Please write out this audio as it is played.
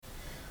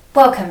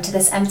Welcome to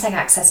this MTech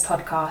Access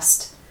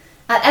podcast.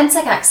 At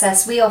MTech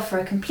Access, we offer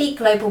a complete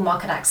global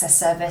market access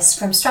service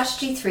from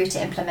strategy through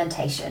to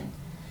implementation.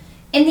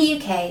 In the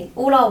UK,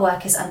 all our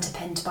work is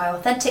underpinned by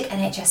authentic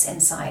NHS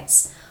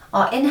insights.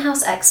 Our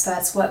in-house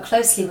experts work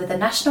closely with a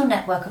national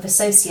network of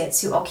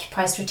associates who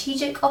occupy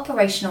strategic,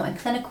 operational and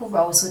clinical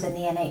roles within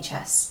the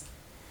NHS.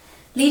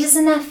 Leaders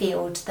in their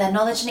field, their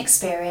knowledge and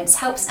experience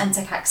helps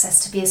MTech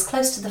Access to be as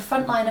close to the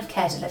front line of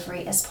care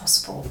delivery as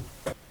possible.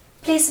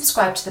 Please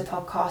subscribe to the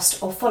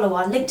podcast or follow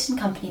our LinkedIn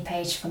company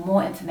page for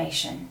more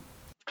information.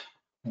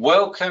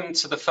 Welcome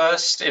to the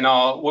first in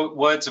our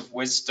Words of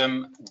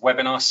Wisdom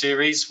webinar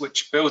series,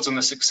 which builds on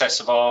the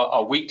success of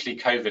our weekly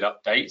COVID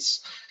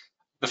updates.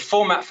 The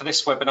format for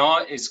this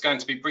webinar is going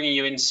to be bringing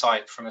you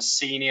insight from a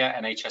senior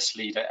NHS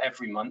leader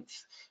every month,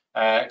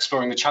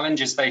 exploring the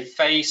challenges they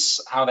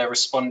face, how they're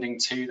responding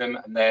to them,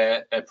 and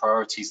their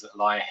priorities that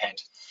lie ahead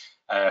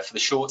for the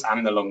short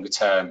and the longer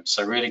term.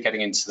 So really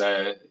getting into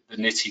the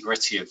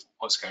nitty-gritty of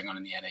what's going on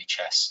in the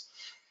NHS.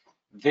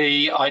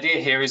 The idea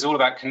here is all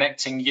about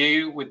connecting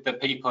you with the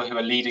people who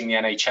are leading the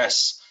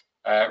NHS,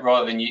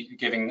 rather than you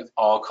giving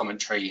our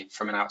commentary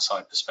from an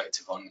outside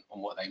perspective on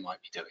what they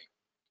might be doing.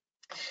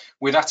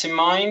 With that in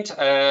mind,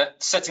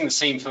 setting the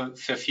scene for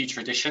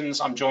future editions,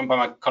 I'm joined by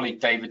my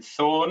colleague David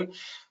Thorne,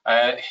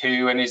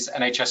 who in his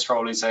NHS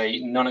role is a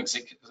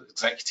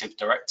non-executive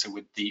director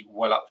with the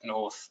Well Up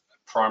North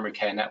Primary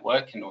Care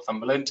Network in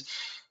Northumberland,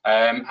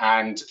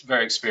 and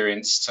very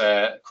experienced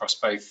across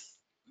both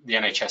the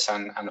NHS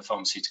and the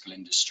pharmaceutical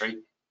industry.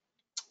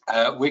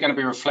 We're going to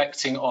be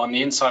reflecting on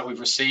the insight we've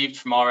received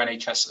from our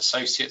NHS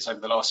associates over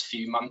the last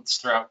few months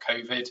throughout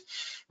COVID,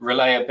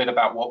 relay a bit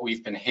about what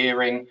we've been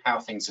hearing, how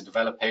things are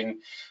developing,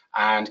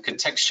 and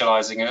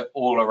contextualising it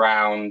all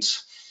around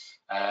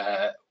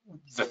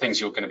the things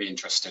you're going to be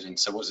interested in.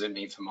 So what does it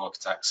mean for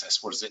market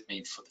access? What does it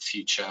mean for the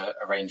future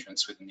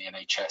arrangements within the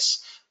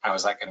NHS? How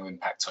is that going to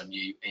impact on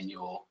you in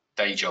your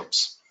day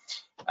jobs?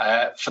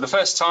 For the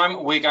first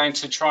time, we're going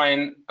to try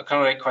and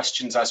accommodate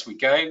questions as we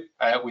go.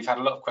 We've had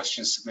a lot of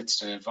questions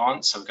submitted in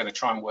advance, so we're going to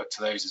try and work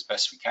to those as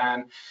best we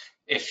can.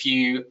 If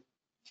you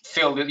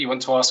feel that you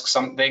want to ask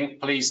something,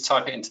 please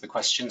type it into the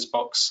questions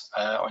box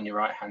on your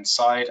right-hand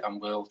side,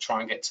 and we'll try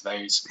and get to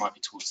those, might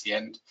be towards the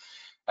end,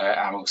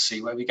 and we'll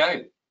see where we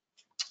go.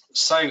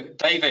 So,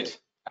 David,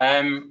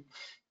 can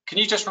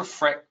you just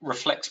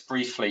reflect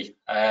briefly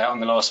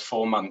on the last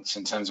 4 months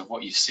in terms of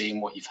what you've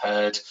seen, what you've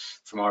heard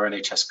from our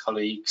NHS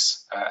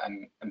colleagues,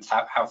 and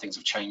how things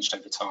have changed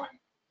over time?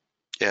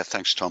 Yeah,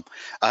 thanks, Tom.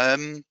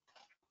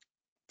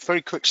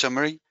 Very quick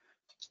summary.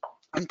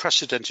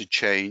 Unprecedented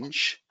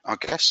change, I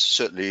guess,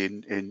 certainly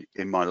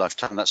in my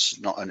lifetime. That's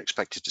not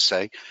unexpected to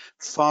say.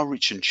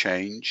 Far-reaching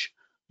change.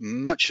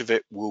 Much of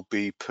it will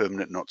be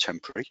permanent, not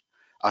temporary.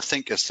 I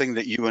think a thing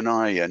that you and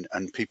I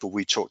and people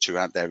we talk to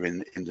out there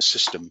in the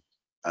system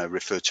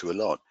refer to a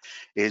lot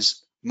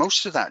is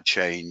most of that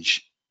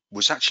change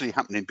was actually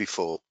happening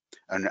before,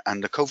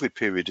 and the COVID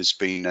period has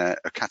been a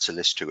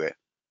catalyst to it.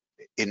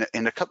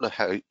 In a couple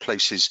of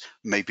places,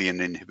 maybe an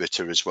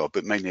inhibitor as well,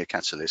 but mainly a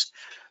catalyst.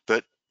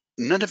 But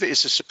none of it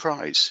is a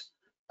surprise,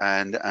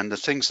 and the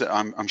things that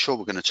I'm sure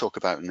we're going to talk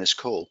about in this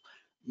call,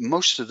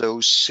 most of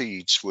those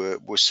seeds were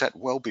set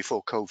well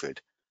before COVID.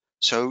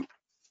 So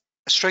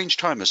a strange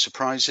time of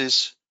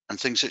surprises and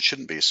things that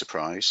shouldn't be a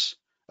surprise,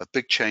 of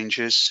big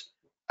changes,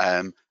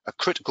 a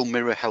critical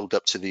mirror held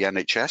up to the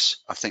NHS.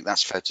 I think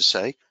that's fair to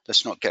say.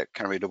 Let's not get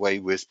carried away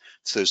with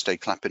Thursday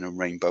clapping and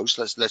rainbows.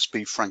 Let's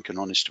be frank and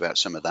honest about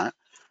some of that,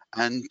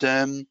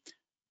 and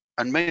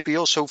maybe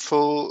also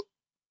for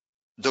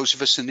those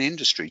of us in the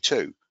industry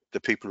too, the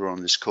people who are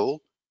on this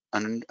call,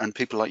 and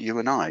people like you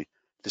and I.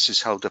 This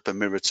has held up a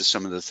mirror to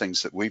some of the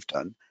things that we've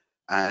done,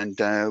 and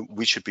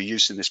we should be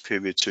using this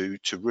period to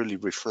really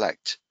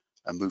reflect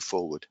and move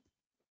forward.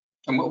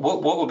 And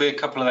what will be a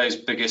couple of those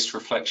biggest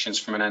reflections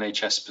from an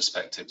NHS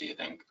perspective, do you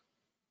think?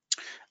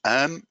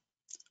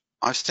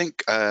 I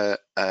think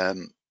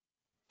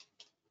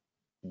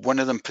one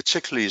of them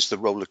particularly is the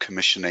role of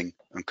commissioning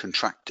and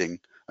contracting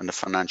and the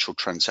financial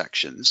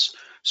transactions.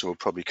 So we'll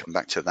probably come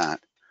back to that.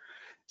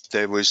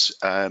 There was,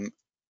 I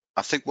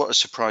think what has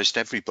surprised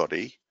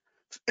everybody,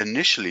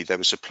 initially there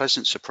was a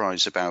pleasant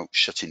surprise about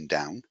shutting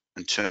down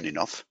and turning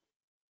off,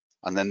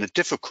 and then the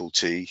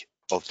difficulty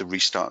of the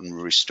restart and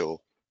restore.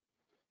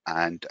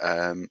 And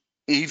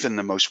even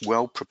the most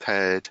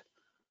well-prepared,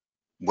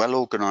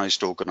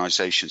 well-organized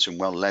organizations and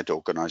well-led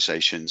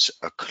organizations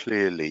are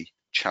clearly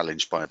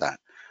challenged by that.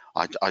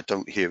 I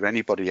don't hear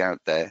anybody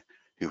out there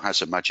who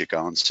has a magic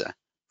answer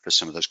for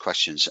some of those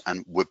questions,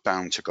 and we're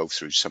bound to go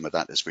through some of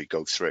that as we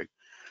go through.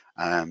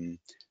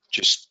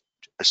 Just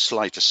a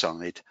slight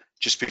aside,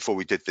 just before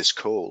we did this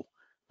call,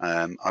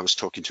 I was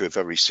talking to a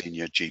very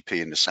senior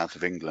GP in the south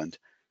of England,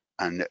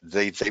 and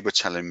they were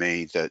telling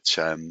me that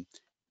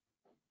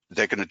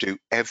they're going to do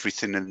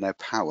everything in their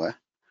power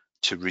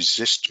to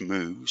resist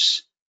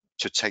moves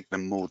to take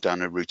them more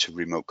down a route of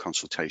remote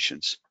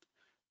consultations.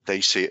 They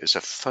see it as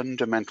a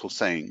fundamental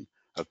thing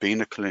of being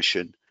a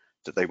clinician,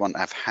 that they want to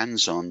have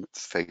hands-on,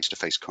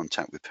 face-to-face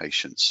contact with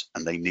patients,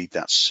 and they need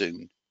that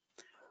soon.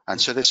 And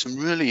so there's some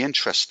really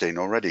interesting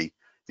already,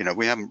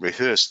 we haven't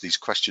rehearsed these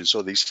questions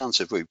or these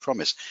answers, we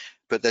promise,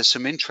 but there's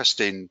some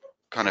interesting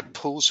kind of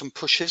pulls and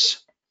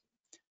pushes.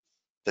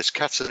 There's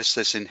catalysts,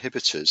 there's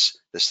inhibitors,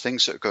 there's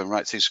things that are going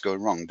right, things that are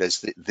going wrong.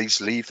 There's these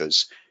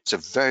levers.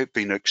 It's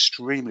been an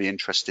extremely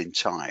interesting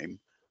time,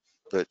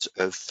 but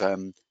of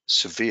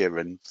severe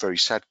and very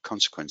sad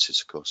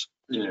consequences, of course.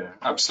 Yeah,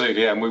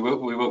 absolutely. And we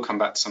will come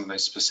back to some of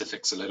those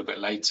specifics a little bit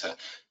later.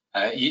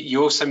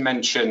 You also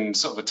mentioned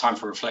sort of a time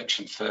for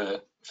reflection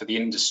for the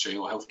industry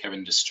or healthcare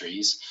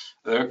industries.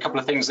 There are a couple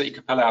of things that you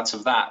could pull out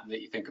of that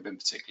you think have been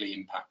particularly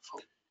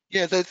impactful.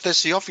 Yeah,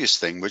 there's the obvious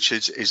thing, which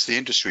is the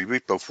industry.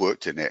 We've both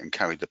worked in it and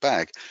carried the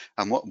bag.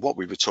 And what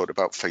we were taught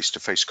about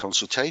face-to-face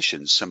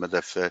consultations, some of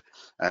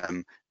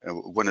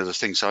one of the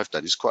things I've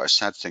done is quite a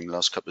sad thing the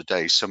last couple of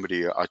days.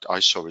 Somebody I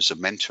saw as a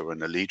mentor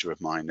and a leader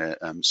of mine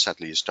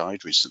sadly has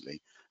died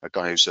recently, a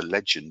guy who's a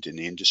legend in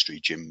the industry,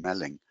 Jim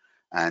Melling.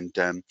 And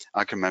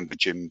I can remember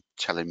Jim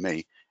telling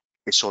me,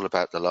 it's all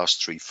about the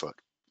last 3 foot,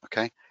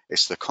 okay?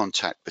 It's the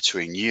contact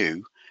between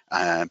you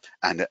and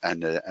a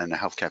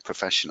healthcare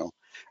professional.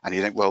 And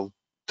you think, well,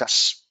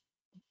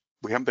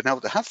 we haven't been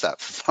able to have that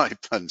for 5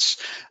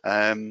 months,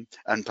 and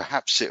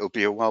perhaps it'll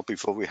be a while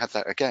before we have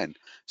that again.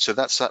 So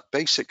that's that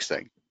basic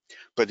thing.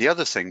 But the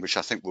other thing, which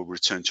I think we'll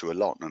return to a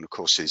lot, and of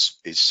course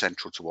is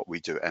central to what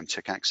we do at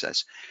MTech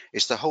Access,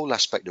 is the whole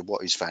aspect of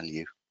what is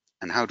value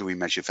and how do we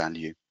measure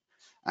value.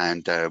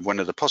 And one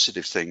of the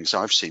positive things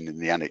I've seen in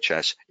the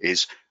NHS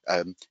is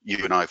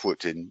you and I have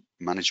worked in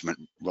management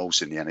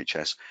roles in the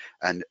NHS,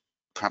 and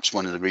perhaps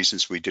one of the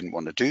reasons we didn't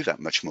want to do that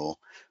much more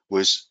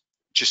was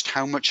just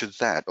how much of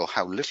that or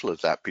how little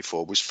of that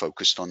before was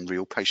focused on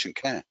real patient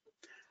care.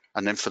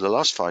 And then for the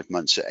last 5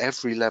 months at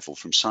every level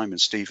from Simon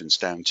Stevens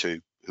down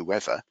to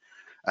whoever,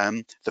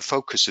 the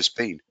focus has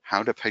been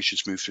how do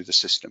patients move through the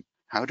system?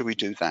 How do we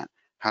do that?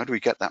 How do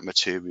we get that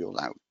material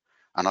out?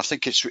 And I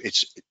think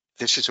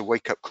this is a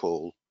wake-up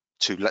call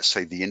to, let's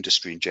say, the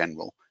industry in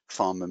general,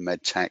 pharma,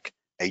 med tech,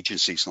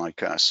 agencies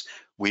like us.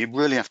 We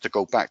really have to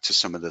go back to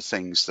some of the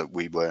things that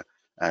we were,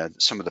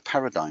 some of the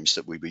paradigms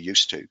that we were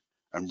used to,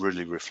 and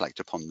really reflect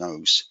upon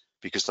those,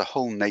 because the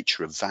whole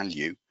nature of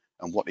value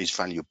and what is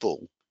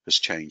valuable has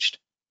changed.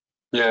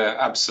 Yeah,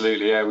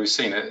 absolutely. Yeah, we've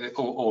seen it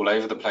all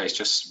over the place,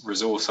 just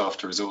resource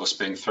after resource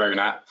being thrown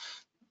at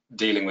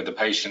dealing with the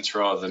patients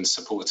rather than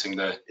supporting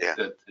the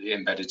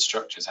embedded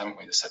structures, haven't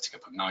we? The setting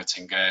up of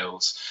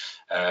nightingales,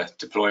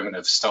 deployment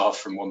of staff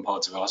from one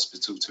part of the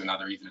hospital to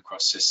another, even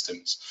across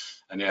systems.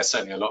 And yeah,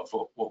 certainly a lot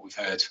of what we've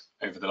heard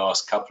over the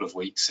last couple of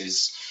weeks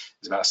is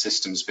about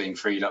systems being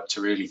freed up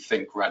to really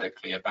think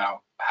radically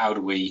about how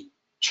do we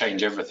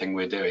change everything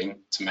we're doing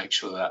to make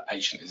sure that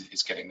patient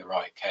is getting the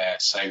right care.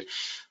 So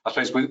I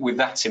suppose with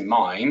that in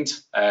mind,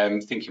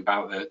 thinking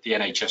about the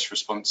NHS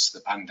response to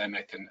the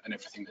pandemic and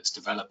everything that's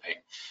developing,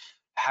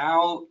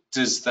 how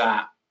does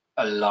that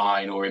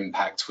align or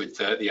impact with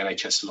the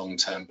NHS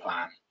long-term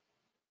plan?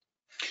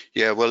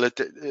 Yeah, well,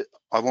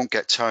 I won't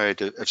get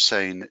tired of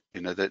saying,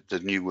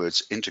 the new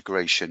words: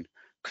 integration,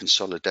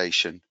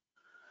 consolidation,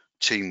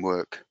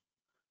 teamwork.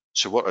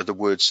 So what are the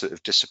words that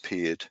have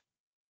disappeared?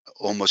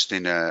 Almost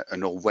in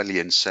an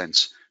Orwellian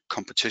sense: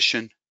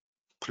 competition,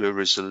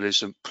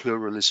 pluralism,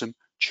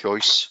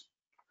 choice,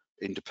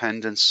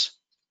 independence.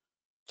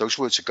 Those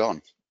words are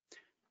gone.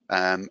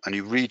 And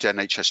you read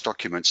NHS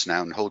documents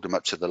now and hold them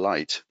up to the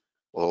light,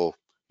 or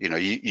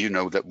you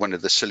know that one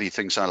of the silly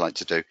things I like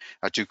to do,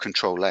 I do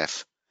Control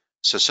F.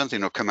 So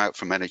something will come out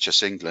from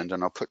NHS England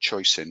and I'll put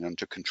choice in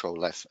under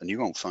Control F, and you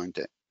won't find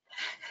it.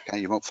 Okay,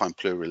 you won't find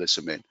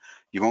pluralism in.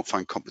 You won't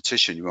find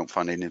competition. You won't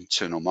find an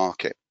internal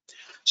market.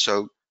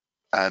 So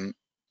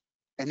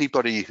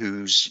anybody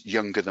who's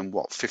younger than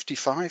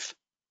 55,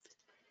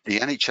 the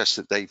NHS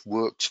that they've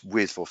worked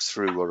with or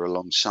through or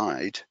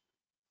alongside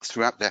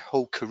throughout their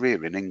whole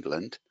career in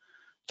England,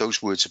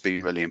 those words have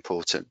been really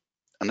important,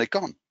 and they're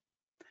gone.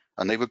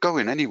 And they were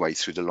going anyway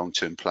through the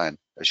long-term plan.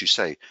 As you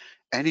say,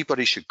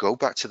 anybody should go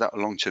back to that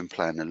long-term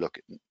plan and look.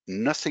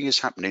 Nothing is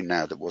happening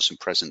now that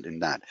wasn't present in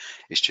that.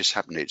 It's just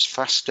happening. It's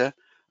faster,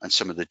 and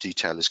some of the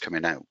detail is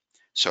coming out.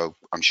 So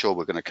I'm sure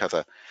we're going to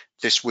cover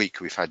this week.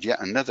 We've had yet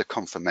another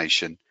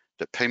confirmation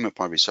that payment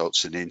by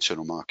results in the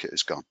internal market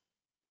has gone.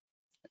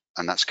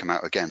 And that's come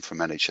out again from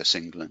NHS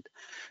England.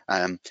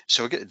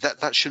 So again,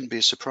 that shouldn't be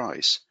a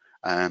surprise.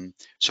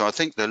 So I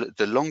think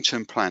the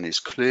long-term plan is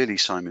clearly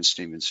Simon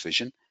Stevens'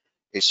 vision.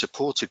 It's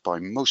supported by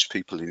most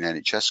people in the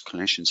NHS,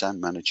 clinicians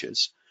and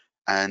managers.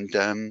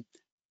 And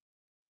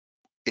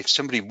if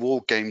somebody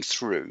war gamed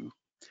through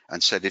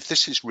and said, if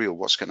this is real,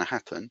 what's going to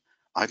happen?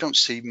 I don't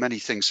see many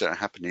things that are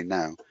happening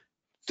now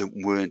that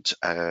weren't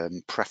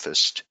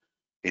prefaced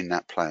in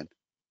that plan.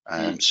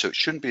 So it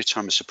shouldn't be a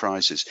time of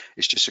surprises.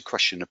 It's just a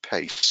question of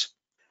pace.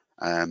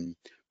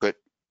 But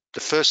the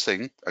first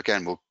thing,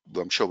 again,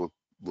 I'm sure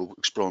we'll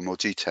explore in more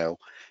detail,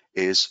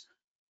 is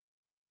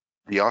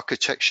the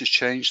architecture's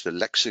changed, the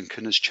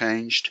lexicon has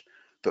changed.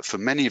 But for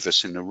many of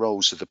us in the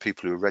roles of the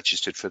people who are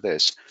registered for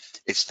this,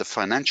 it's the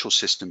financial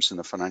systems and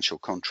the financial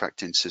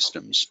contracting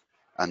systems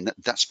And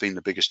that's been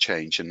the biggest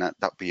change, and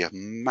that'd be a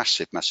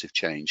massive, massive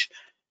change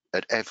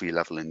at every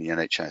level in the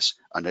NHS.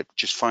 And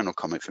just final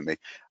comment for me,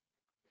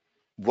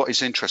 what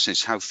is interesting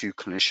is how few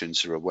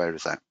clinicians are aware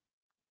of that.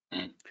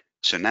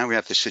 So now we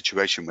have this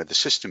situation where the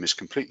system is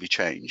completely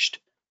changed.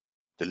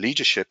 The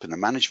leadership and the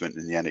management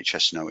in the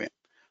NHS know it.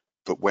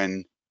 But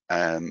when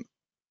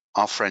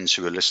our friends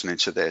who are listening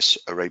to this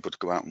are able to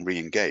go out and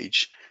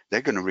re-engage,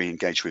 they're going to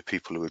re-engage with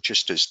people who are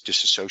just as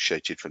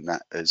disassociated from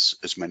that as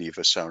many of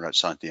us are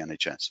outside the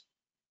NHS.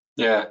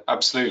 Yeah,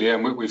 absolutely.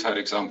 And we've heard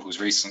examples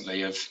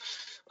recently of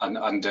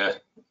under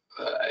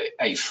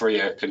a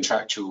freer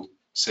contractual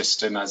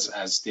system as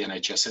the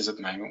NHS is at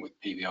the moment, with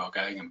PBR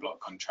going and block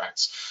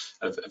contracts,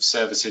 of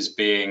services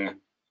being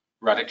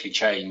radically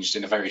changed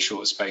in a very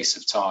short space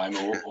of time,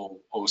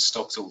 or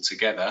stopped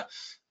altogether,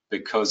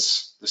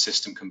 because the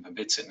system can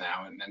permit it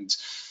now, and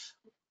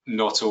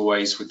not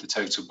always with the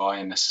total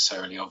buy-in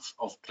necessarily of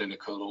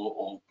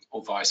clinical,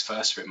 or vice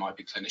versa. It might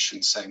be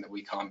clinicians saying that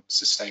we can't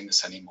sustain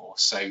this anymore.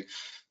 So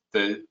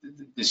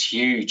there's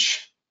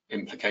huge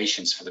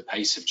implications for the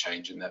pace of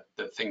change, and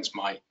that things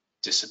might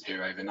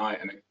disappear overnight.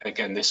 And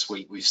again, this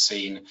week we've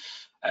seen,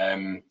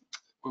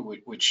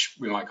 which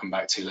we might come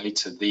back to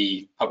later,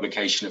 the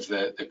publication of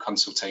the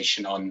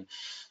consultation on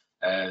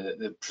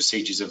the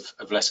procedures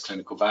of less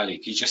clinical value.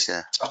 Can you just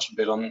touch a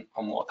bit on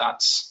what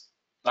that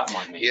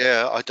might mean?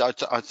 Yeah,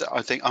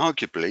 I think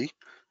arguably,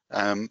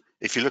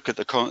 if you look at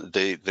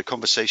the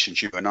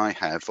conversations you and I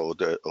have, or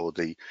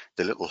the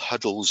little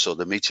huddles or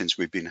the meetings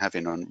we've been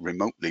having on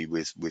remotely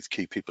with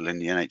key people in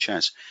the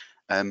NHS,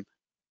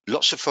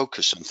 lots of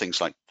focus on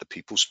things like the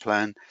People's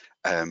Plan,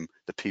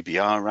 the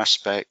PBR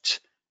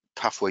aspect,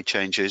 pathway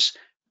changes,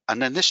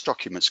 and then this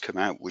document's come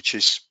out, which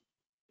is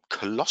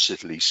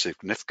colossally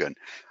significant.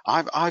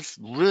 I've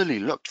really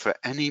looked for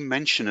any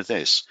mention of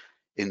this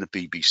in the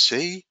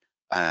BBC.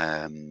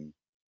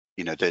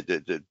 You know,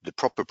 the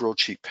proper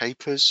broadsheet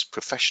papers,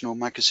 professional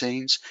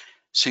magazines,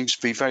 seems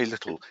to be very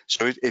little.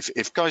 So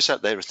if guys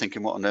out there are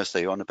thinking what on earth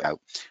they're on about,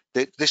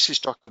 this is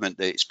document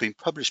that it's been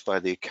published by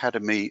the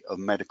Academy of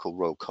Medical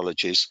Royal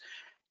Colleges.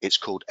 It's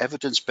called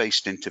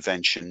Evidence-Based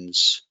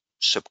Interventions,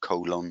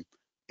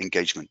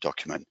 Engagement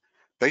Document.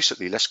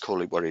 Basically, let's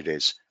call it what it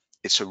is.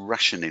 It's a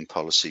rationing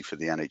policy for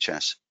the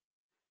NHS.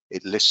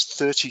 It lists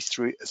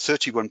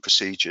 31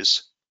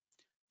 procedures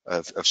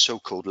of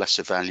so-called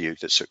lesser value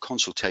that's a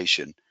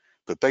consultation,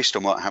 but based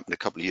on what happened a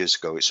couple of years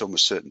ago, it's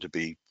almost certain to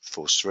be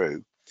forced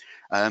through.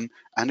 And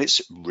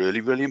it's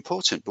really, really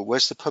important. But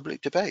where's the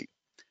public debate?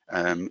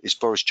 Is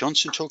Boris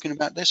Johnson talking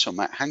about this, or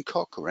Matt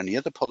Hancock, or any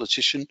other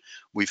politician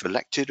we've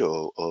elected,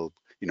 or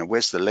you know,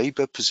 where's the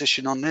Labour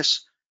position on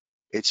this?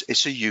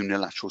 It's a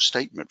unilateral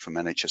statement from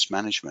NHS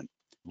management.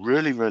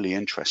 Really, really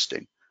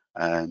interesting.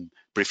 But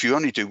if you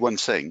only do one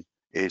thing,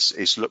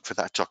 is look for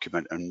that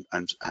document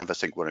and have a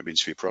think what it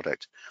means for your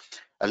product.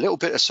 A little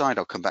bit aside,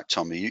 I'll come back,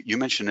 Tommy. You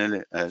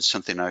mentioned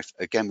something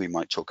again we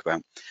might talk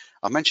about.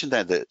 I mentioned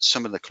there that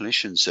some of the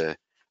clinicians are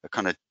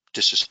kind of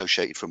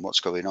disassociated from what's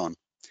going on.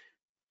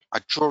 I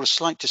draw a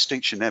slight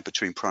distinction there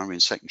between primary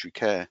and secondary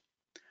care.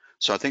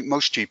 So I think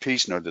most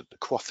GPs know that the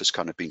QOF has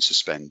kind of been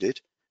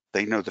suspended.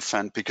 They know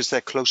because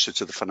they're closer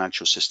to the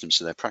financial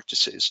systems of their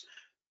practices,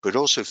 but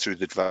also through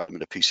the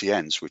development of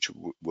PCNs, which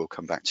we'll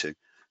come back to.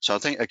 So I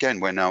think, again,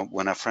 when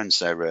our friends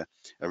there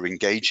are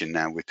engaging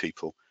now with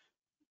people,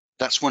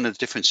 that's one of the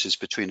differences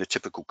between a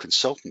typical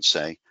consultant,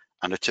 say,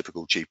 and a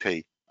typical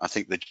GP. I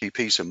think the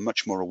GPs are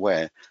much more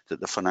aware that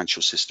the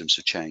financial systems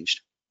have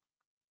changed.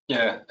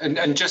 Yeah,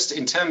 and just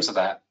in terms of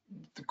that,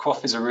 the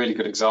QOF is a really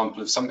good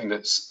example of something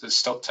that's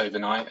stopped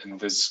overnight, and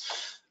there's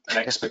an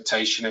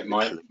expectation it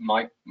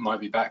might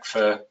be back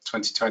for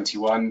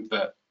 2021,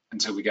 but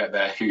until we get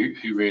there,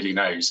 who really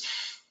knows?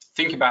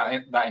 Think about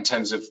that in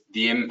terms of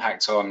the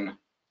impact on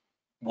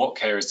what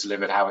care is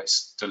delivered, how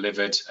it's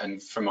delivered,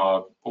 and from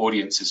our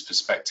audience's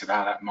perspective,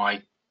 how that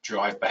might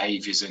drive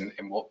behaviours in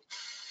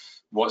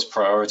what's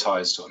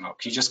prioritised or not.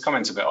 Can you just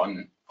comment a bit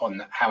on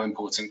how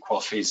important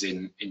QOF is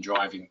in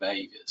driving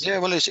behaviours? Yeah,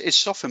 well,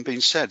 it's often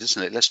been said,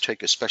 isn't it? Let's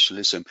take a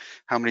specialism.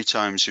 How many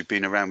times we've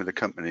been around with a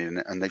company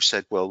and they've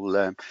said, well,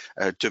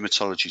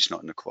 dermatology is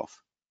not in the QOF,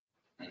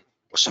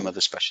 or some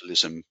other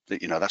specialism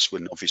that, you know, that's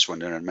an obvious one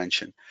that I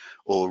mentioned,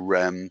 or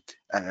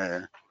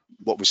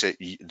what was it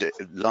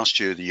last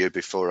year, the year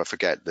before, I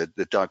forget,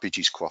 the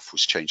diabetes QOF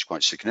was changed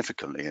quite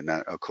significantly, and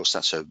of course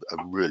that's a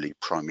really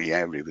primary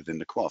area within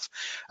the QOF,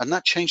 and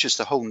that changes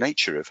the whole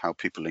nature of how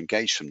people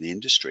engage from the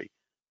industry.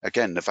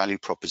 Again, the value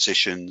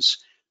propositions,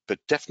 but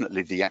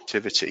definitely the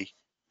activity,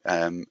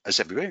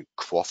 as everywhere.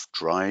 QOF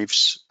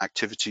drives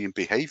activity and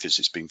behaviours.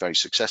 It's been very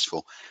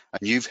successful,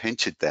 and you've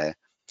hinted there,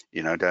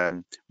 you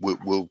know,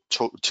 we'll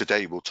talk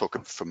today, we'll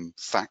talk from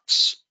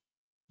facts,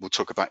 we'll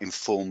talk about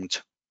informed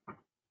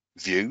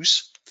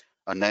views,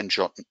 and then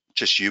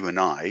just you and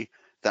I,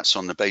 that's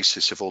on the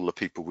basis of all the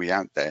people we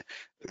out there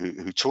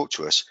who talk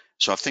to us.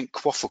 So I think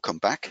QOF will come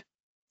back.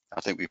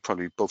 I think we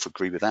probably both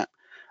agree with that.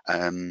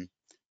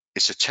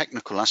 It's a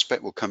technical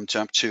aspect we'll come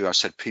up to. I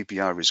said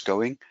PBR is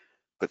going,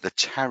 but the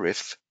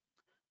tariff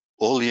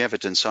all the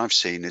evidence I've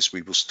seen is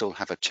we will still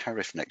have a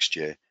tariff next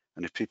year.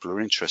 And if people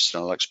are interested,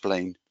 I'll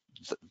explain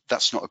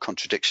that's not a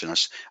contradiction.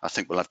 I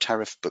think we'll have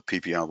tariff, but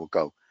PBR will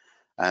go.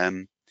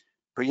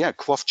 But yeah,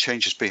 QoF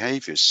changes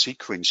behaviours,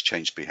 sequins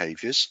change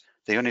behaviours.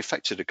 They only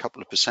affected a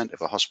couple of %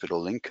 of a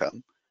hospital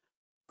income.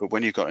 But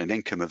when you've got an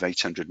income of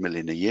 800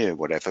 million a year,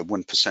 whatever,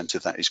 1%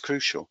 of that is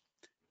crucial.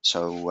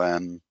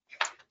 So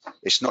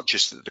it's not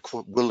just that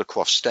will the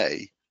QoF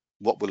stay,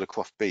 what will the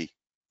QoF be?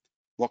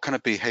 What kind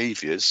of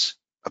behaviours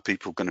are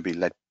people going to be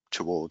led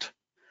toward?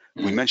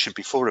 We mentioned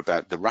before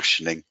about the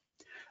rationing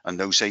and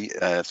those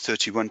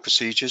 31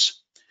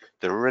 procedures.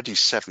 There are already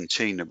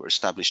 17 that were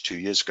established 2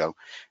 years ago.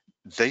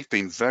 They've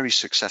been very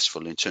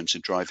successful in terms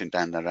of driving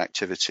down their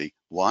activity.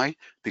 Why?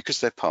 Because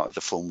they're part of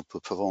the formal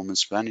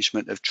performance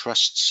management of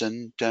trusts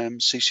and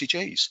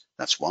CCGs.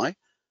 That's why.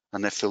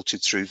 And they're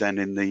filtered through then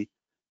in the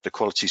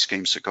quality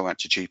schemes that go out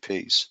to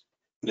GPs.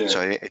 Yeah.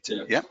 So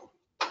yeah.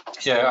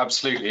 Yeah,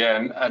 absolutely. Yeah,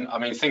 and I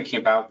mean, thinking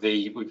about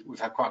we've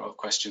had quite a lot of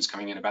questions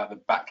coming in about the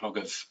backlog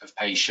of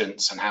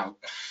patients and how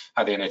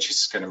the NHS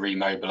is going to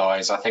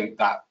remobilise. I think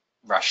that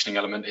rationing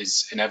element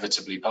is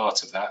inevitably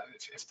part of that.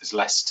 If there's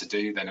less to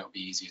do, then it'll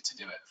be easier to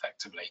do it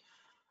effectively.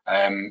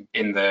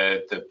 In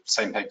the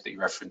same paper that you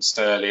referenced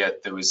earlier,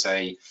 there was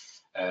a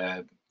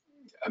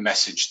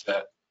message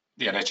that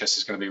the NHS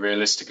is going to be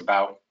realistic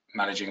about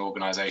managing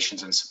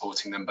organisations and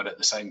supporting them, but at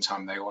the same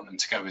time they want them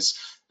to go as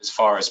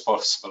far as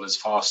possible, as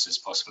fast as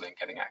possible in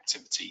getting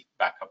activity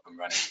back up and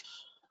running.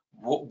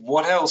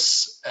 What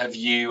else have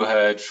you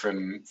heard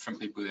from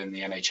people in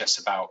the NHS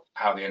about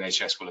how the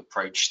NHS will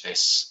approach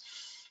this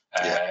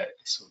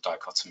sort of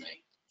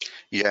dichotomy?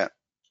 Yeah,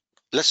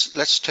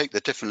 let's take the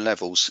different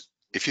levels.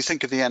 If you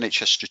think of the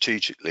NHS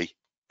strategically,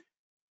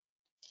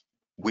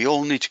 we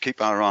all need to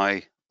keep our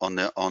eye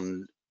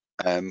on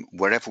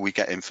wherever we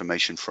get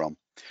information from,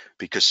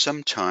 because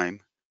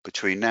sometime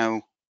between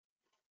now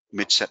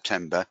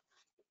mid-September,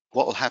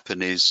 what will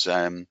happen is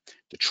the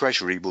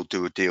Treasury will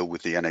do a deal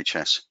with the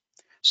NHS.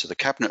 So the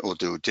Cabinet will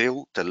do a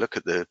deal. They'll look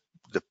at the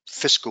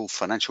fiscal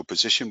financial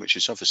position, which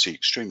is obviously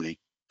extremely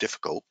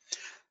difficult,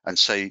 and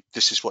say,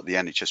 this is what the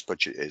NHS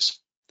budget is.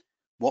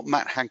 What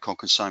Matt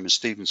Hancock and Simon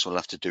Stevens will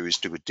have to do is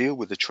do a deal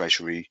with the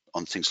Treasury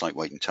on things like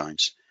waiting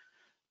times,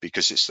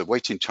 because it's the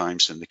waiting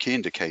times and the key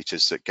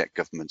indicators that get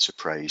governments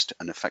appraised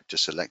and affect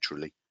us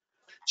electorally.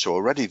 So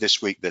already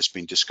this week, there's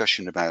been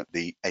discussion about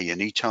the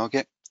A&E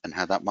target and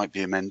how that might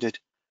be amended.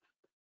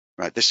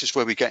 Right, this is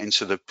where we get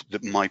into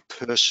my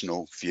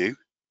personal view,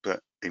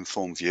 but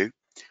informed view.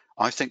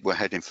 I think we're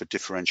heading for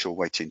differential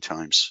waiting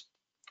times.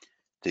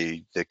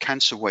 The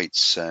cancer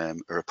weights are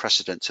a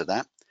precedent to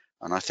that,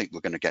 and I think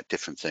we're going to get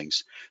different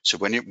things. So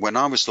when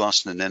I was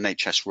last in an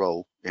NHS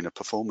role, in a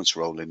performance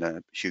role in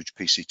a huge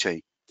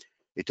PCT,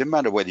 it didn't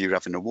matter whether you're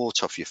having a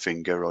wart off your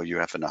finger or you're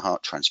having a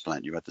heart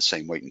transplant, you had the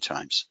same waiting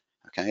times.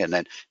 Okay, and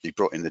then they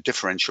brought in the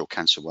differential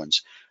cancer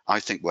ones. I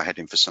think we're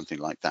heading for something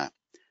like that.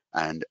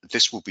 And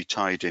this will be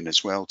tied in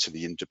as well to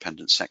the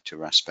independent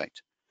sector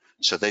aspect.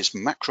 So there's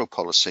macro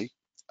policy,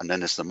 and then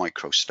there's the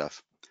micro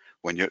stuff.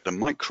 When you're at the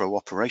micro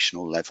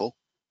operational level,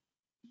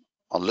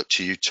 I'll look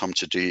to you, Tom,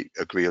 to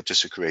agree or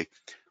disagree.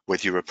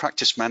 Whether you're a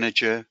practice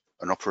manager,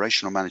 an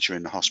operational manager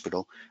in the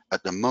hospital,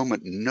 at the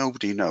moment,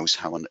 nobody knows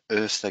how on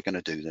earth they're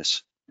going to do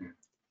this.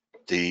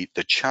 The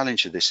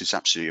challenge of this is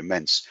absolutely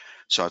immense.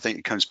 So I think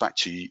it comes back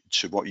to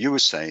what you were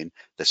saying,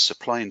 there's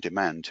supply and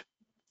demand.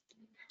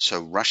 So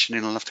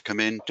rationing will have to come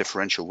in,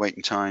 differential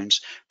waiting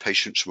times,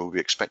 patients will be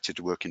expected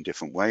to work in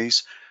different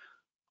ways.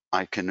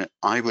 I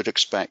would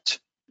expect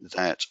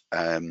that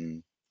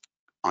ICS,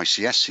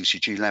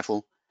 CCG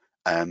level,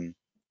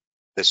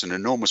 there's an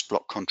enormous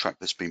block contract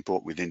that's been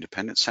bought with the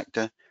independent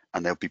sector,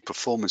 and they'll be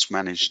performance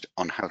managed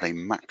on how they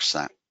max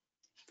that.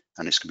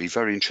 And it's going to be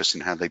very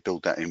interesting how they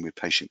build that in with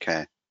patient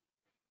care.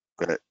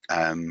 But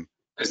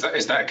is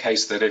that a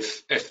case that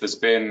if there's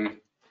been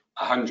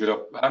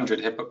 100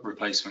 hip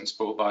replacements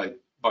bought by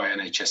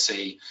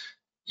NHSE,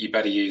 you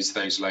better use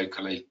those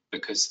locally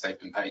because they've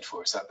been paid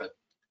for? Is that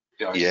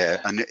the idea?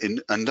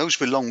 Yeah, and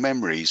those were long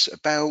memories.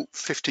 About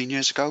 15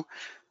 years ago,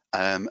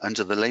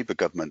 under the Labour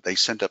government, they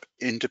set up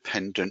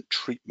independent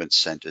treatment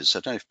centres. I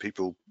don't know if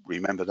people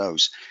remember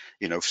those,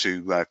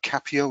 through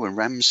Capio and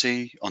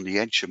Ramsey on the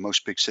edge of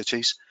most big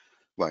cities.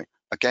 Right.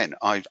 Again,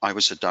 I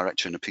was a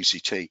director in a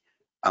PCT,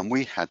 and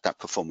we had that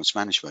performance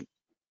management.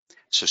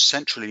 So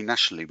centrally,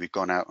 nationally, we've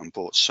gone out and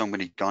bought so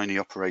many gynae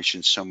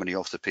operations, so many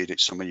orthopedics,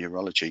 so many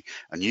urology,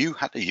 and you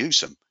had to use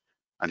them.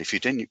 And if you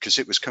didn't, because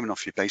it was coming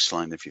off your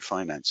baseline of your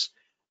finance.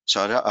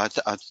 So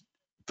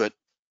but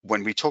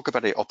when we talk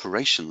about it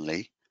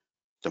operationally,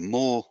 the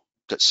more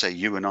that, say,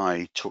 you and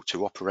I talk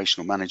to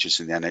operational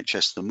managers in the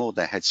NHS, the more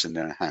their head's in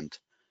their hand.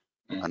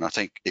 And I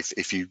think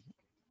if you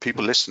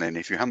people listening,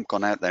 if you haven't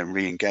gone out there and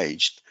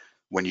re-engaged,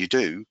 when you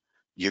do,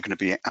 you're going to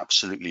be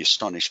absolutely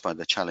astonished by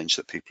the challenge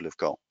that people have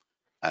got.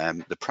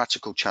 The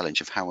practical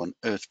challenge of how on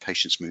earth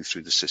patients move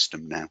through the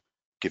system now,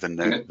 given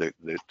the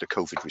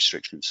COVID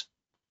restrictions.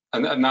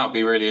 And that'll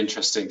be really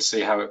interesting to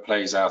see how it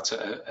plays out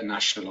at a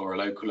national or a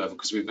local level,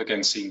 because we've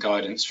again seen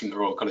guidance from the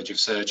Royal College of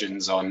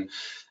Surgeons on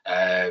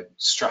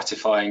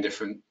stratifying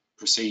different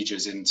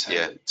procedures into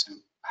to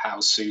how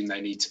soon they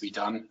need to be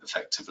done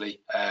effectively.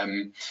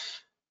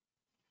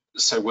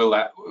 So will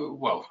that,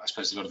 well, I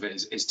suppose a lot of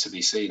it is to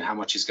be seen. How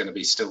much is going to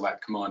be still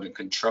that command and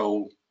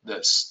control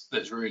that's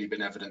really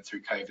been evident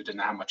through COVID,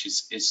 and how much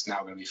is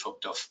now going to be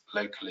fobbed off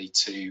locally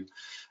to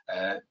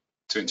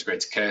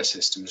integrated care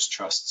systems,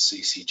 trusts,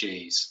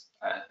 CCGs,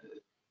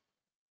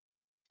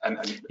 and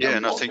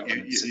I think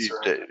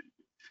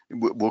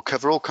we'll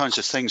cover all kinds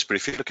of things. But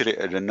if you look at it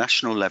at a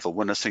national level,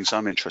 one of the things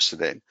I'm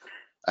interested in,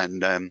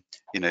 and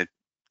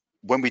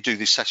when we do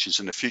these sessions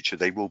in the future,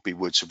 they will be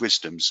words of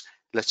wisdoms.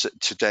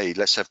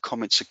 Let's have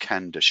comments of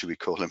candour, should we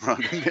call them,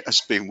 rather than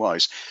us being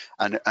wise.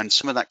 And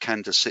some of that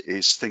candour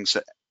is things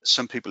that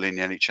some people in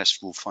the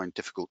NHS will find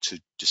difficult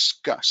to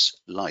discuss,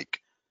 like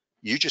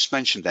you just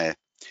mentioned there.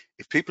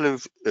 If people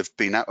have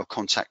been out of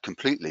contact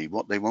completely,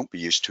 what they won't be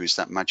used to is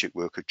that magic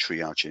work of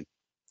triaging.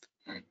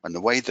 And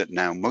the way that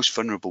now most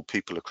vulnerable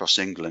people across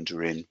England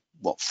are in,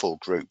 4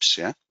 groups,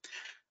 yeah?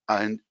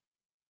 And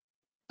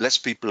let's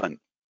be blunt.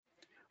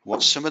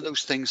 What some of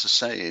those things are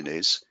saying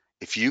is,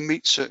 if you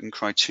meet certain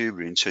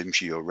criteria in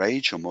terms of your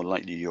age or more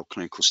likely your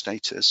clinical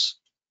status,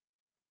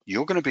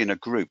 you're going to be in a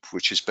group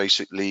which is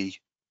basically,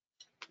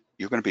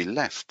 you're going to be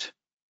left.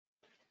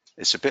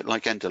 It's a bit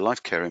like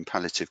end-of-life care and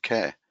palliative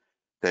care.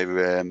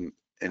 They're,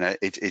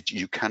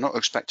 you cannot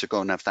expect to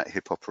go and have that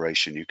hip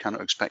operation. You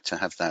cannot expect to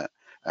have that,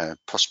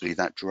 possibly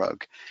that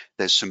drug.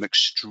 There's some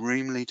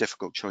extremely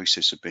difficult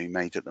choices that are being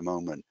made at the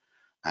moment.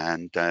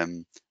 And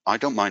I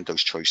don't mind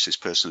those choices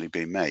personally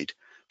being made,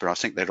 but I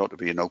think there ought to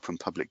be an open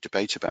public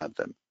debate about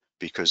them,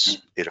 because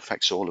it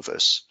affects all of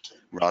us,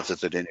 rather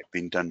than it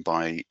being done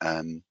by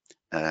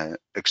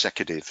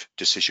executive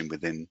decision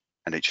within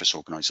NHS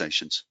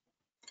organisations.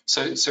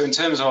 So in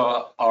terms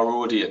of our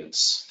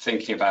audience,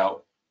 thinking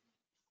about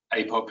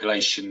a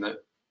population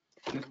that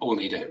all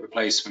need a hip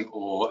replacement,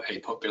 or a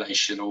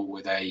population all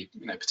with a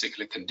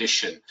particular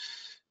condition,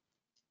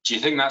 do you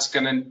think that's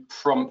going to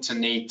prompt a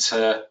need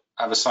to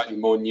have a slightly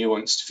more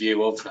nuanced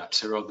view of that?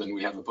 So rather than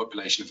we have a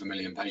population of 1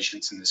 million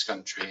patients in this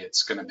country,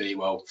 it's going to be,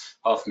 well,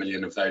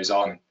 500,000 of those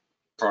aren't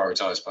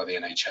prioritised by the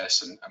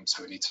NHS, and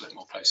so we need to look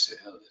more closely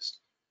at others.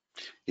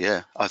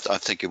 Yeah, I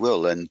think it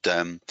will, and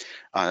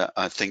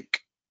I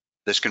think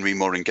there's going to be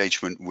more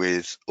engagement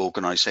with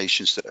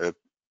organisations that are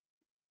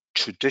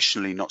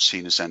traditionally not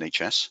seen as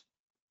NHS,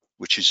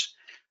 which is,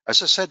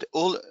 as I said,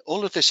 all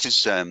of this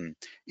is,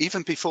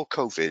 even before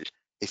COVID,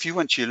 if you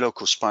went to your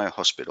local Spire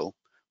hospital,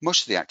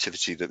 most of the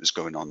activity that was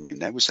going on in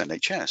there was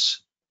NHS,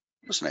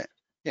 wasn't it?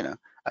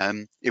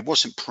 It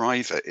wasn't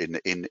private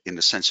in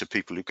the sense of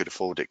people who could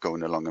afford it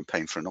going along and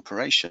paying for an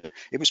operation.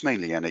 It was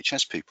mainly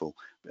NHS people,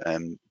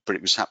 but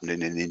it was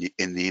happening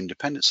in the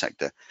independent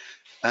sector.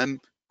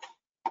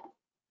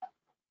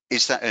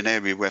 Is that an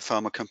area where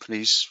pharma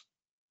companies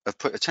have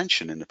put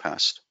attention in the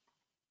past?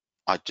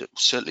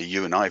 Certainly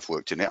you and I have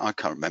worked in it. I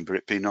can't remember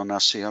it being on our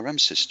CRM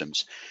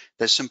systems.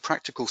 There's some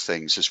practical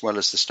things as well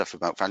as the stuff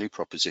about value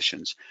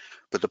propositions.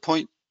 But the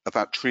point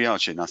about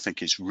triaging, I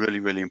think, is really,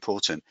 really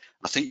important.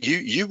 I think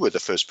you were the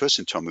first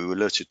person, Tom, who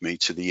alerted me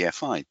to the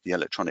EFI, the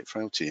Electronic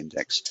Frailty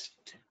Index.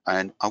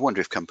 And I wonder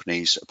if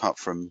companies, apart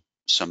from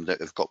some that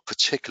have got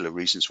particular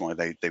reasons why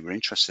they were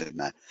interested in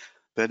that,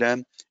 but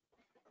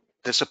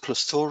there's a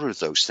plethora of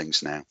those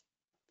things now.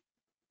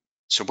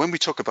 So when we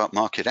talk about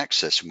market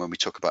access and when we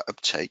talk about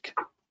uptake,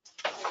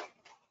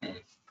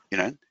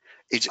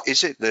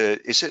 is it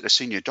the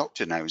senior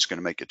doctor now who's going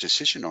to make a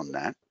decision on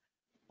that?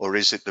 Or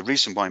is it the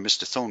reason why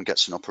Mr. Thorne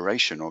gets an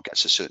operation or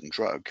gets a certain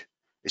drug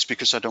is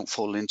because I don't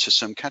fall into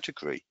some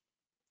category?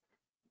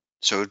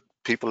 So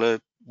people are,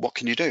 what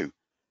can you do?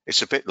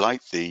 It's a bit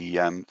like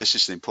this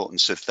is the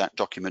importance of that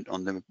document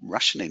on the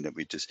rationing that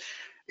we did,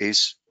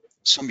 is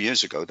some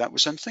years ago that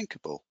was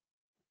unthinkable.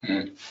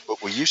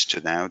 But we're used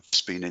to now,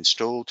 it's been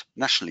installed,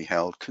 nationally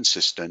held,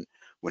 consistent.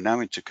 We're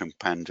now into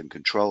command and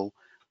control,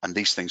 and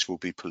these things will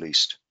be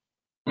policed.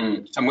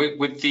 And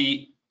with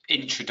the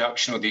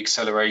introduction or the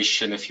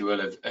acceleration, if you will,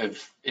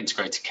 of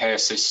integrated care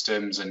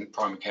systems and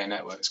primary care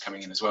networks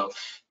coming in as well,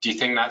 do you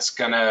think that's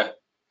going to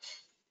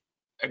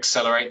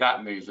accelerate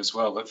that move as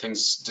well, that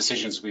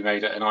decisions will be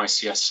made at an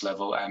ICS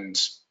level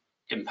and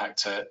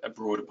impact a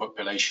broader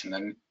population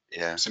than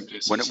simply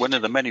a CCG? One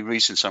of the many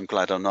reasons I'm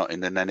glad I'm not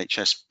in an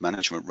NHS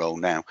management role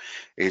now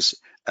is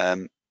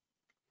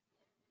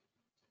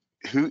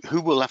who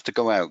will have to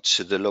go out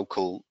to the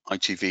local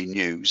ITV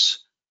news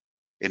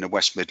in the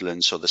West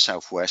Midlands or the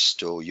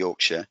Southwest or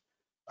Yorkshire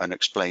and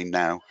explain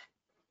now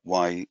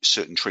why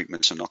certain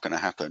treatments are not going to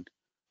happen?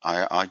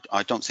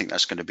 I don't think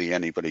that's going to be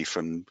anybody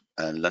from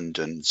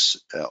London's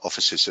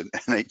offices at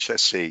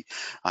NHSC.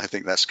 I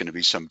think that's going to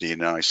be somebody in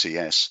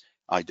ICS.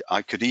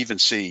 I could even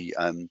see,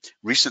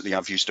 recently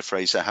I've used a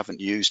phrase I haven't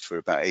used for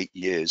about 8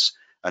 years,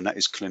 and that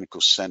is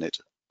clinical senate.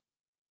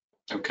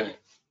 Okay.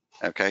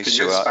 Okay. Can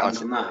you expand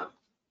on that?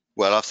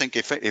 Well, I think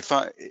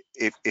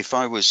if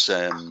I was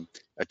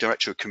a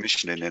director of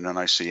commissioning in an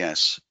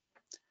ICS,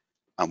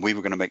 and we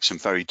were going to make some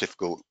very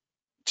difficult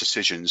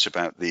decisions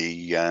about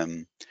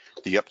the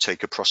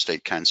uptake of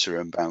prostate cancer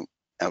and about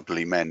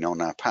elderly men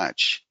on our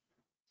patch,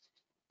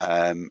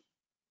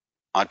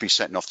 I'd be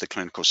setting off the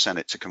clinical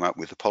senate to come out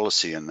with a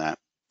policy on that.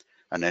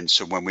 And then,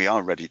 so when we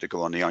are ready to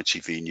go on the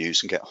ITV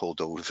news and get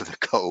hauled over the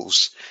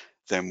coals,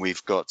 then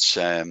we've got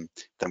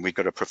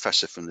a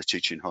professor from the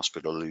teaching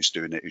hospital who's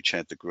doing it, who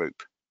chaired the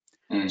group.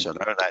 So I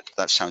know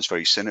that sounds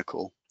very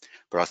cynical,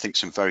 but I think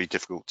some very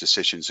difficult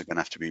decisions are going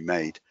to have to be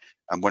made.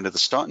 And one of the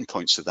starting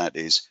points of that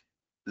is,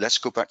 let's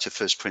go back to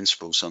first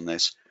principles on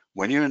this.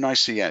 When you're an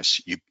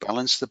ICS, you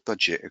balance the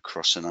budget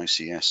across an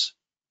ICS.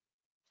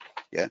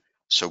 Yeah.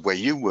 So where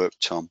you work,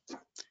 Tom,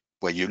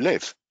 where you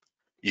live,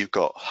 you've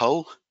got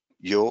Hull,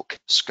 York,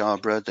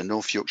 Scarborough, the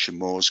North Yorkshire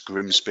Moors,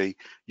 Grimsby.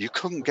 You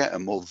couldn't get a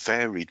more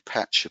varied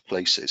patch of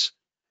places.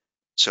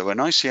 So an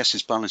ICS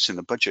is balancing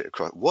the budget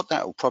across. What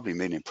that will probably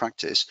mean in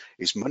practice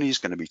is money is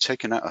going to be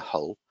taken out of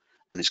Hull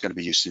and it's going to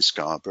be used in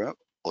Scarborough,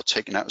 or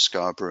taken out of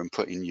Scarborough and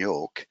put in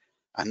York.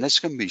 And there's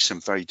going to be some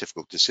very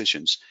difficult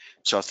decisions.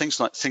 So things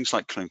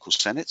like clinical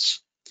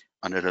senates,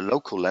 and at a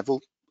local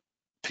level,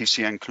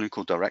 PCN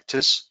clinical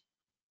directors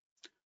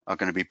are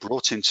going to be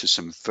brought into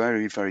some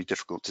very, very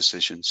difficult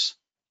decisions.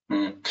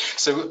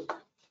 So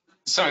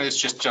something that's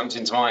just jumped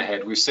into my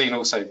head, we've seen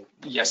also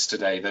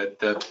yesterday that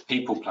the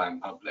people plan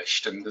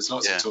published, and there's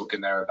lots of talk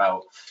in there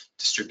about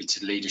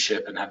distributed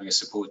leadership and having a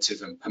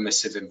supportive and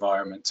permissive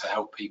environment to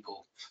help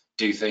people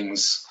do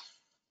things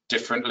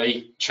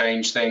differently,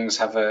 change things,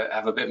 have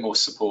a bit more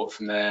support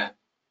from their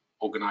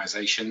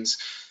organisations.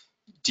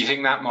 Do you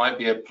think that might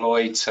be a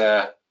ploy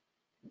to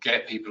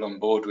get people on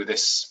board with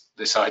this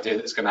idea that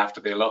there's going to have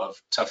to be a lot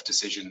of tough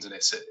decisions, and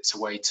it's a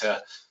way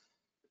to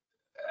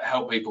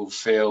help people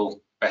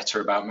feel better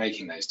about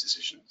making those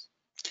decisions?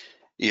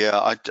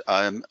 Yeah,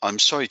 I'm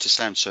sorry to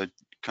sound so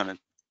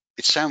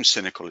it sounds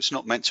cynical. It's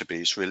not meant to be,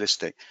 it's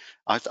realistic.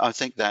 I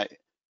think that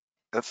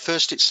at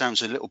first it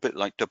sounds a little bit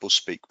like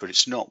doublespeak, but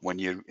it's not when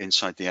you're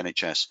inside the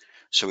NHS.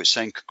 So it's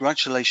saying,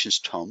 congratulations,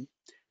 Tom,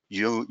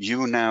 you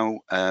are now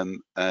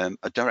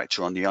a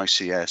director on the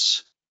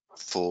ICS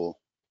for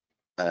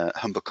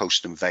Humber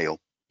Coast and Vale,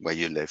 where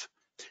you live.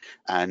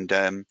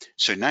 And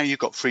so now you've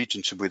got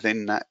freedom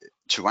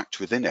to act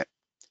within it.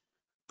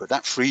 But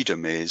that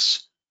freedom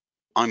is,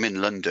 I'm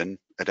in London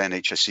at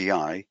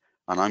NHSEI,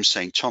 and I'm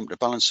saying, Tom, to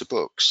balance the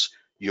books,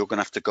 you're going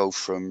to have to go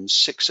from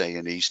 6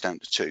 A&Es down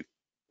to 2.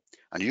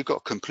 And you've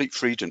got complete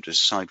freedom to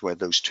decide where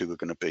those 2 are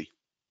going to be.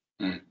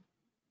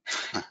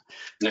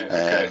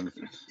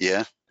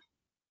 Yeah.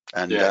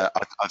 And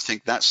I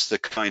think that's the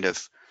kind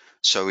of,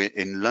 so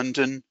in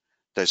London,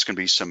 there's going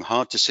to be some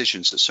hard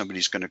decisions that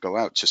somebody's going to go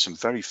out to some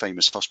very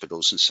famous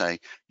hospitals and say,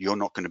 you're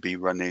not going to be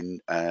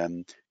running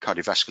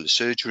cardiovascular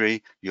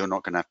surgery, you're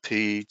not going to have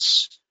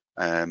peds,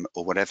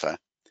 or whatever.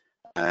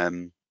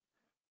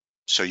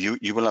 So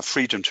you will have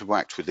freedom to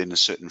act within a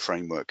certain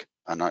framework.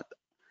 And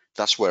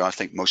that's where I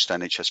think most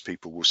NHS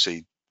people will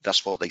see,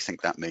 that's what they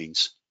think that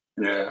means.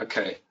 Yeah,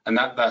 okay. And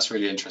that's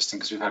really interesting,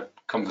 because we've had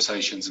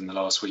conversations in the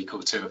last week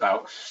or two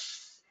about,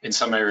 in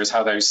some areas,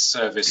 how those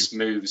service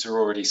moves are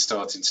already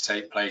starting to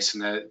take place,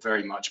 and they're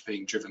very much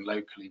being driven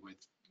locally, with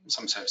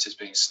some services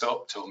being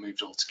stopped or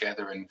moved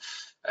altogether,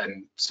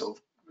 and sort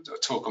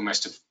of talk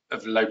almost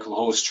of local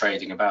horse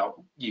trading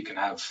about, you can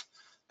have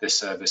this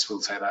service, we'll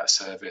take that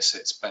service,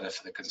 it's better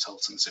for the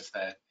consultants if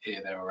they're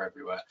here, there or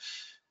everywhere.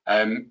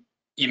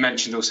 You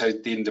mentioned also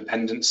the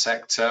independent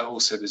sector.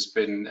 Also, there's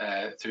been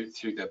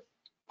through the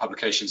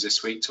publications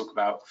this week talk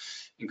about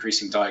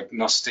increasing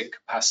diagnostic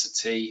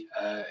capacity,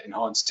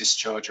 enhanced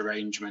discharge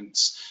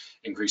arrangements,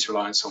 increased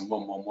reliance on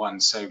 111.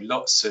 So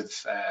lots of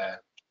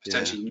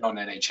potentially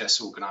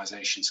non-NHS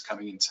organisations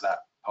coming into that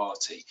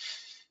party.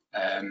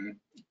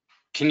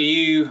 Can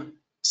you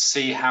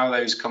see how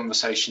those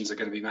conversations are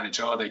going to be managed?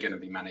 Are they going to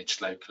be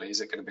managed locally? Is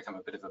it going to become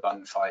a bit of a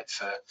bun fight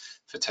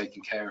for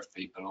taking care of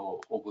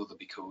people, or will there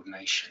be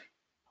coordination?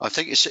 I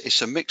think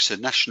it's a mix of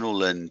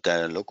national and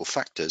local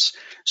factors.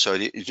 So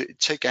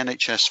take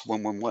NHS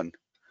 111.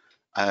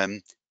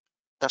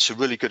 That's a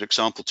really good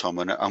example, Tom,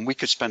 and we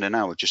could spend an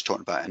hour just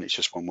talking about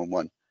NHS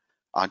 111.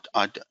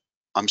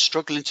 I'm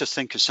struggling to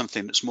think of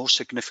something that's more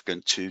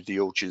significant to the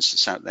audience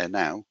that's out there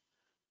now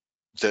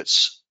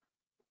that's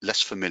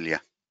less familiar.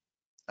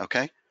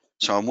 Okay,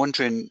 so I'm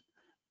wondering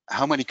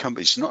how many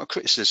companies, not a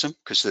criticism,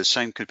 because the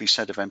same could be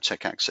said of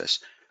MTech Access.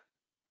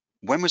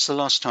 When was the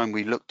last time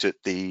we looked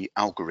at the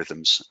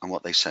algorithms and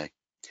what they say?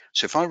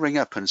 So if I ring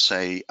up and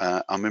say,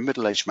 I'm a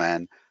middle-aged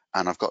man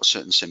and I've got a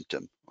certain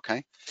symptom,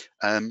 okay?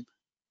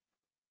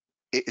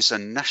 It is a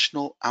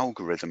national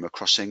algorithm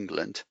across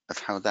England of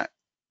how that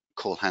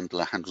call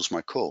handler handles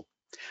my call.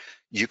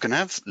 You can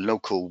have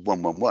local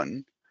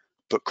 111,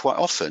 but quite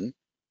often,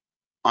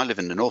 I live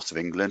in the north of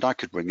England, I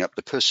could ring up,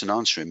 the person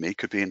answering me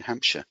could be in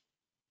Hampshire.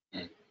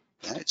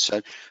 Right?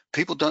 So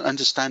people don't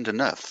understand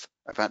enough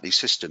about these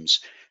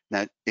systems.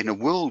 Now, in a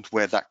world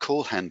where that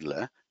call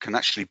handler can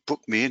actually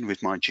book me in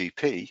with my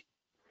GP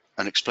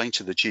and explain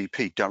to the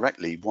GP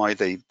directly why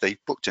they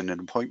booked in an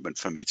appointment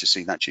for me to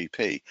see that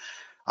GP,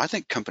 I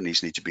think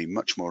companies need to be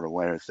much more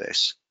aware of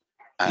this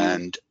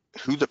and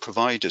who the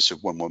providers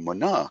of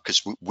 111 are,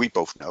 because we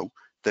both know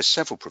there's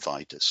several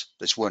providers.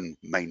 There's one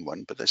main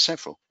one, but there's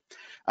several.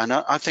 And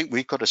I think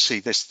we've got to see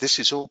this. This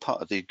is all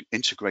part of the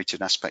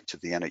integrated aspect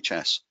of the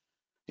NHS.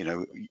 You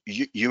know,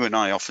 you and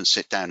I often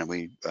sit down and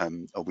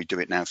we do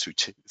it now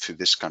through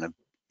this kind of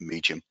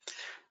medium,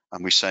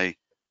 and we say,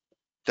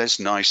 there's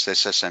NICE, there's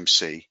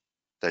SMC,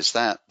 there's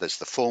that, there's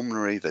the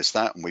formulary, there's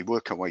that, and we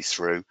work our way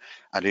through,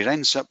 and it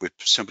ends up with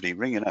somebody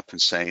ringing up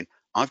and saying,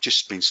 I've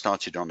just been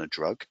started on a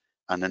drug,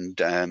 and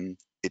then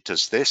it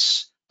does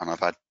this, and I've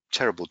had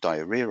terrible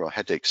diarrhea or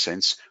headache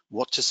since.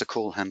 What does the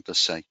call handler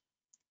say?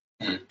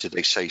 Do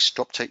they say,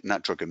 stop taking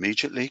that drug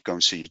immediately, go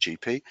and see your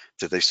GP?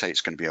 Do they say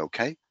it's going to be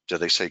okay? Do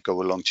they say,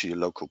 go along to your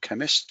local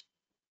chemist?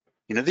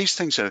 You know, these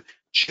things are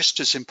just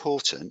as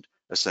important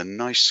as the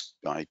NICE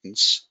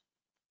guidance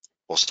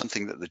or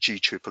something that the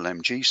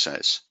GMMG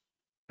says.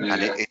 Yeah.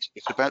 And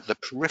it's about the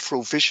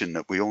peripheral vision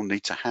that we all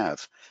need to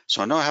have.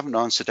 So I know I haven't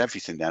answered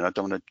everything there. I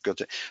don't want to go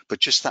to,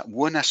 but just that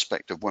one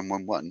aspect of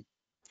 111,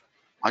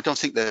 I don't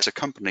think there's a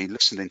company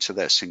listening to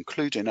this,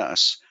 including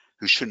us,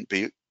 who shouldn't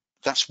be.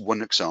 That's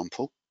one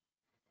example.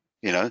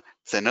 You know,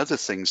 then other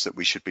things that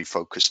we should be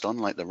focused on,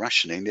 like the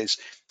rationing, there's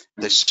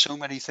so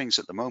many things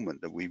at the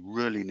moment that we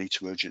really need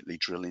to urgently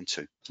drill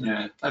into.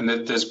 Yeah, and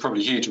there's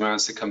probably huge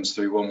amounts that comes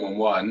through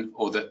 111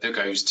 or that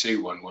goes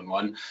to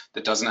 111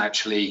 that doesn't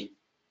actually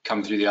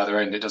come through the other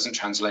end. It doesn't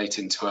translate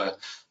into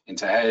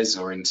HES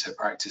or into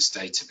practice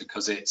data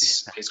because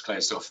it's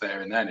closed off there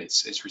and then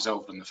it's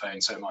resolved on the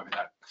phone. So it might be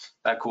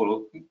that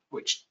call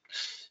which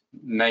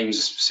names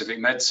a specific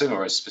medicine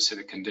or a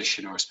specific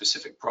condition or a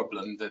specific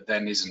problem that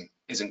then isn't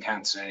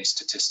counted in any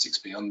statistics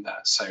beyond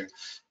that. So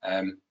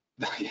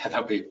yeah,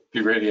 that'll be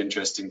really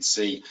interesting to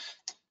see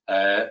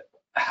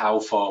how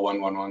far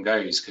 111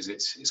 goes, because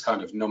it's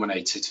kind of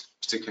nominated,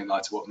 particularly in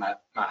light of what Matt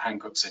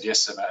Hancock said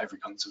yesterday about every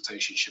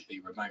consultation should be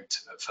remote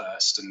at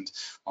first, and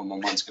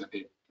 111 is going to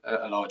be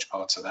a large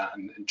part of that,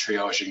 and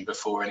triaging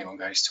before anyone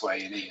goes to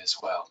A&E as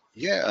well.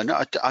 Yeah, and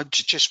I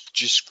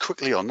just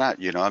quickly on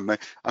that, you know,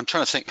 I'm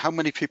trying to think how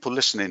many people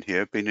listening here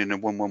have been in a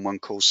 111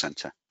 call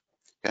center,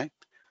 okay?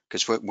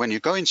 Because when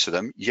you go into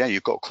them, yeah,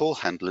 you've got call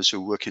handlers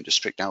who work into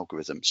strict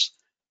algorithms.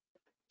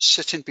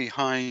 Sitting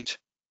behind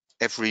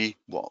every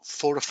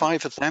 4 or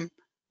 5 of them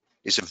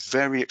is a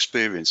very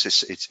experienced.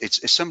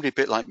 It's somebody a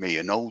bit like me,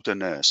 an older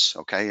nurse,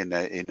 okay, in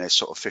their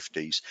sort of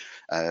 50s,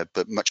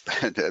 but much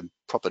better,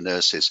 proper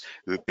nurses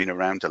who have been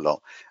around a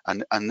lot,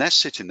 and they're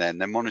sitting there and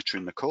they're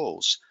monitoring the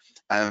calls,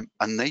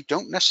 and they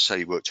don't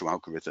necessarily work to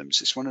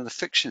algorithms. It's one of the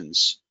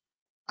fictions,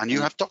 and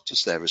you have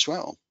doctors there as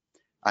well,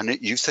 and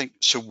you think,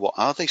 so what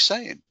are they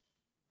saying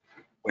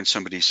when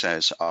somebody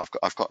says, oh,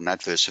 I've got an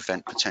adverse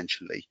event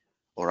potentially,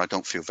 or I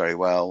don't feel very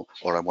well,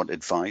 or I want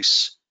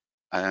advice?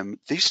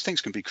 These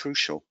things can be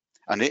crucial.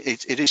 And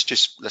it is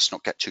just, let's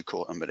not get too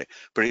caught on it,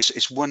 but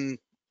it's one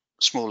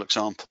small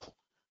example.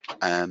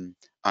 And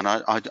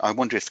I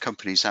wonder if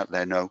companies out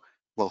there know,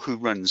 well, who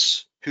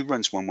runs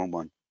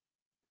 111?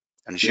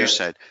 And as you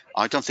said,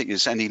 I don't think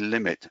there's any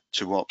limit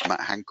to what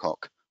Matt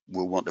Hancock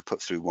will want to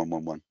put through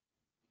 111.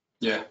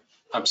 Yeah,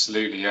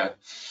 absolutely, yeah.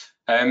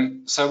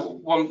 So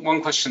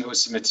one question that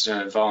was submitted in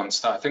advance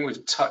that I think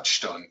we've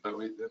touched on, but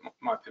there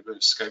might be a bit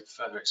of scope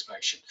for further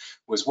explanation,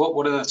 was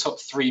what are the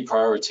top 3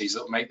 priorities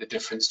that will make the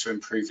difference to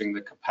improving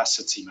the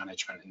capacity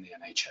management in the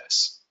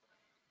NHS?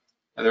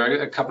 Are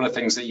there a couple of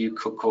things that you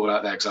could call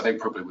out there? Because I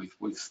think probably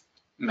we've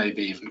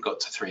maybe even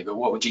got to 3, but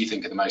what would you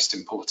think are the most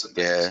important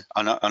things? Yeah,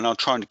 and I'll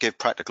try and give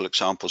practical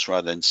examples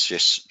rather than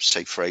just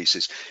say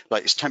phrases.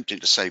 Like, it's tempting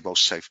to say, well,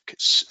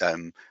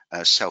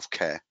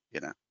 self-care,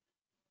 you know.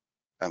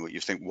 And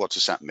you think, what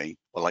does that mean?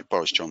 Well, like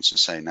Boris Johnson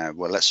saying now,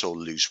 well, let's all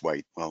lose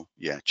weight. Well,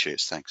 yeah,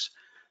 cheers, thanks.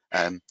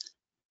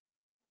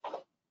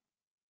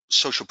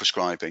 Social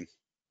prescribing.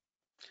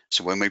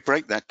 So when we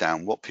break that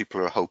down, what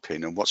people are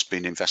hoping and what's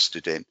been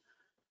invested in,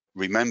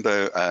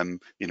 remember,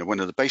 you know, one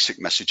of the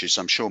basic messages,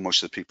 I'm sure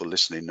most of the people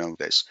listening know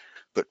this,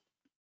 but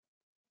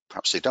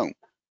perhaps they don't.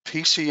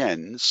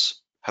 PCNs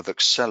have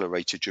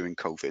accelerated during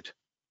COVID.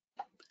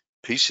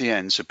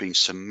 PCNs have been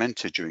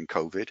cemented during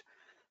COVID.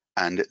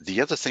 And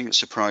the other thing that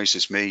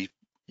surprises me,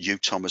 you,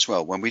 Tom, as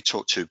well, when we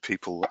talk to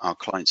people, our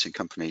clients in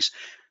companies,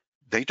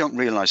 they don't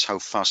realize how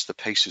fast the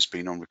pace has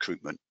been on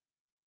recruitment.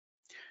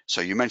 So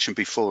you mentioned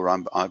before,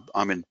 I'm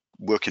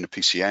working a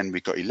PCN.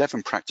 We've got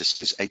 11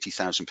 practices,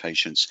 80,000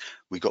 patients.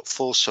 We've got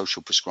 4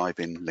 social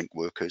prescribing link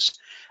workers.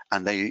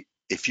 And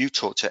if you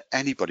talk to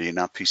anybody in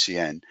our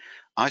PCN,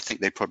 I think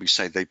they'd probably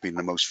say they've been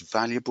the most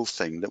valuable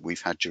thing that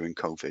we've had during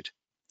COVID.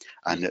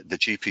 And the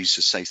GPs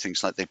to say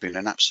things like they've been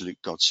an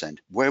absolute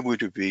godsend. Where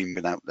would we have been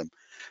without them?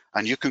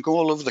 And you can go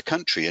all over the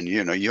country, and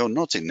you know, you're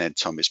nodding there,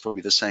 Tom. It's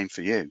probably the same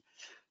for you.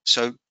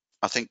 So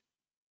I think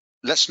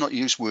let's not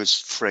use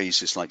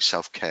phrases like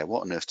self-care.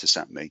 What on earth does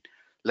that mean?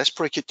 Let's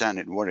break it down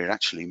into what it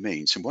actually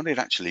means. And what it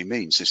actually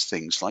means is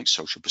things like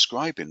social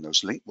prescribing,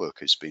 those link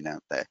workers being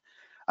out there.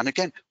 And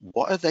again,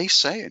 what are they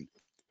saying?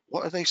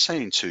 What are they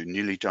saying to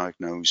newly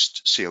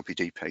diagnosed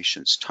COPD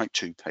patients, type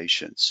 2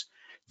 patients?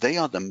 They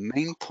are the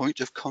main point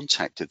of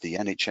contact of the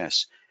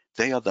NHS.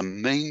 They are the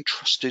main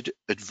trusted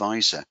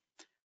advisor.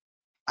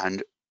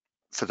 And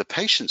for the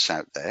patients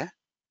out there,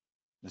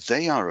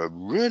 they are a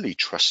really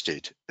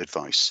trusted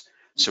advice.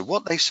 So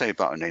what they say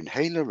about an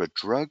inhaler, a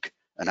drug,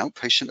 an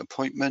outpatient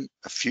appointment,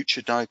 a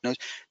future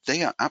diagnosis,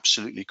 they are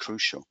absolutely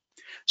crucial.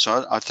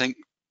 So I think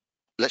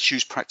let's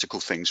use practical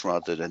things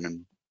rather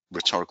than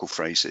rhetorical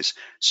phrases.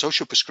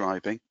 Social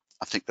prescribing,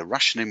 I think the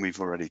rationing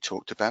we've already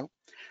talked about.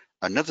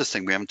 Another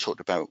thing we haven't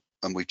talked about,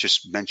 and we've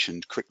just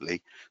mentioned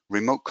quickly,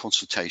 remote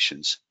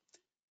consultations.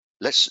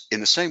 Let's, in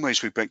the same way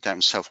as we break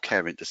down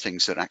self-care into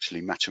things that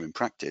actually matter in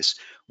practice,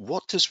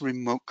 what does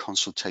remote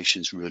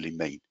consultations really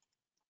mean?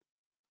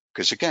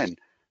 Because again,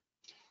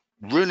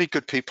 really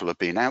good people have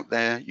been out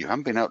there, you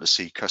haven't been out to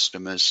see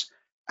customers,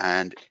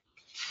 and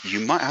you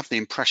might have the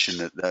impression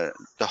that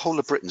the whole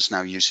of Britain's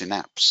now using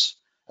apps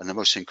and the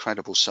most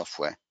incredible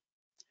software.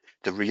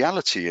 The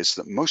reality is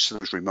that most of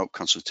those remote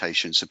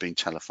consultations have been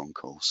telephone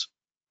calls.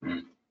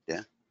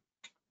 Yeah.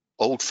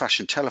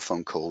 Old-fashioned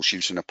telephone calls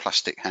using a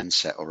plastic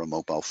handset or a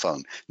mobile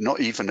phone, not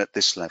even at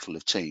this level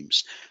of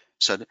Teams.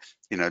 So,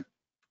 you know,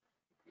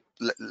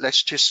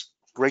 let's just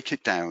break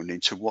it down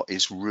into what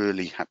is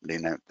really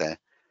happening out there.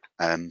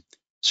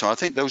 So I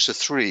think those are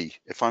three,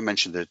 if I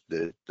mention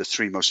the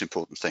three most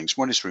important things.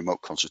 One is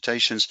remote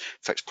consultations,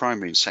 affects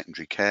primary and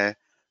secondary care,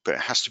 but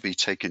it has to be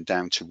taken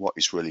down to what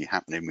is really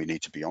happening. We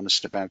need to be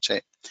honest about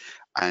it.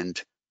 And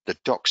the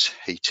docs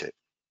hate it.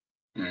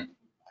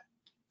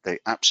 They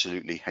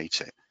absolutely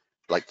hate it.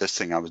 Like the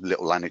thing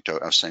little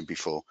anecdote I was saying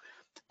before.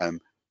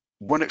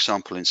 One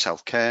example in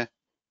self-care,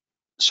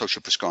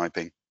 social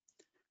prescribing,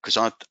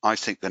 because I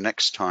think the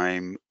next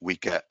time we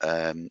get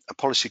a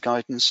policy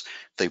guidance,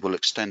 they will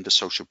extend the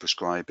social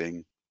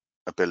prescribing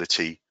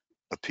ability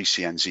of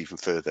PCNs even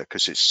further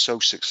because it's so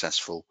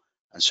successful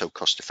and so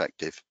cost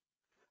effective.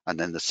 And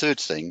then the third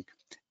thing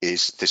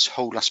is this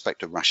whole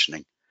aspect of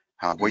rationing,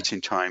 how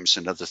waiting times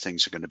and other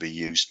things are going to be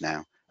used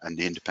now, and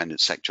the independent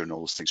sector and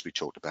all the things we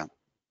talked about.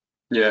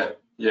 Yeah,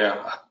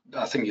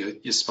 I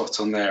think you're spot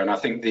on there. And I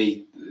think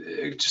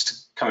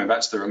just coming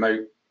back to the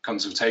remote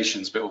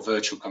consultations bit or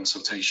virtual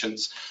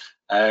consultations,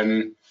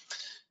 I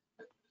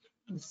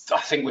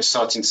think we're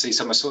starting to see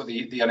some of sort of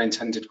the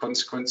unintended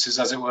consequences,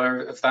 as it were,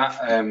 of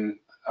that.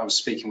 I was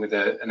speaking with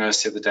a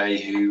nurse the other day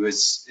who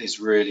is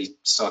really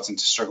starting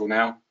to struggle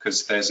now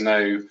because there's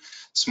no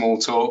small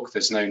talk,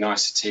 there's no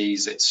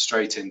niceties, it's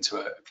straight into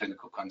a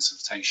clinical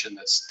consultation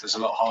that's a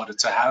lot harder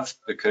to have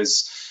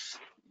because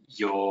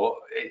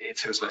it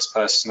feels less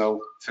personal,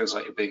 feels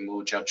like you're being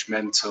more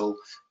judgmental.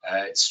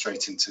 It's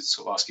straight into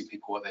sort of asking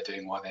people what they're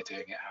doing, why they're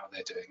doing it, how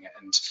they're doing it,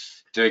 and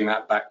doing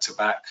that back to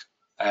back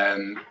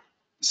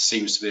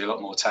seems to be a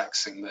lot more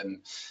taxing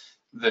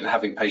than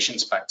having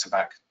patients back to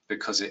back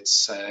because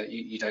it's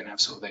you don't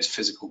have sort of those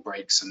physical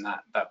breaks and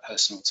that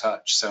personal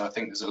touch. So I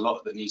think there's a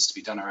lot that needs to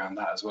be done around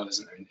that as well,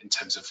 isn't there, in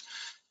terms of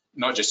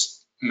not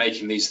just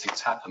making these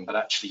things happen, but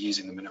actually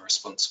using them in a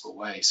responsible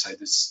way. So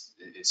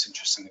it's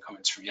interesting, the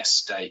comments from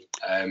yesterday,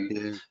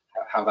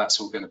 how that's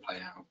all going to play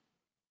out.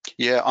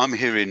 Yeah, I'm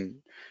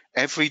hearing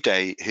every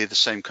day the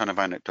same kind of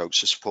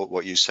anecdotes to support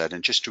what you said,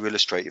 and just to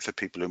illustrate it for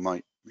people who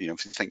might,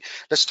 think,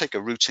 let's take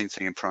a routine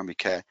thing in primary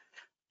care.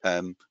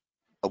 A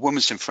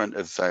woman's in front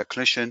of a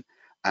clinician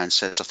and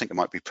says, I think I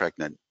might be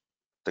pregnant.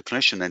 The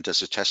clinician then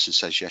does a test and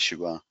says, yes,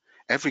 you are.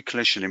 Every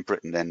clinician in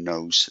Britain then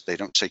knows. They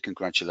don't say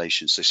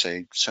congratulations. They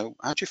say, so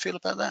how do you feel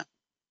about that?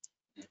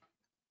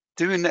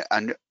 Doing that,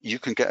 and you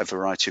can get a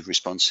variety of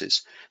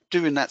responses.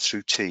 Doing that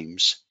through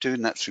Teams,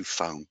 doing that through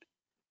phone,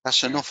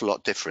 that's an awful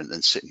lot different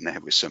than sitting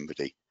there with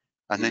somebody.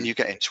 And then you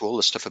get into all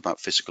the stuff about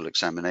physical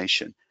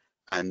examination.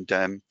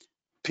 And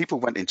people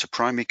went into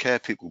primary care,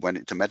 people went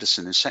into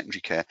medicine and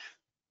secondary care.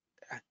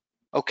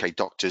 Okay,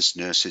 doctors,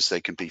 nurses,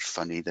 they can be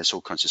funny. There's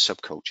all kinds of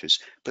subcultures,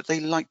 but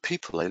they like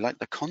people. They like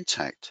the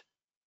contact.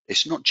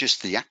 It's not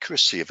just the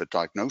accuracy of a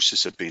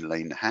diagnosis of being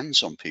laying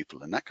hands on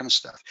people and that kind of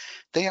stuff.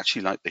 They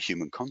actually like the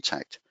human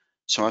contact.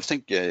 So I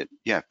think,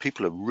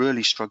 people are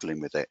really struggling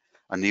with it.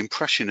 And the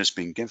impression has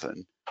been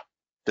given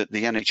that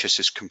the NHS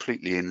is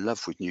completely in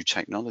love with new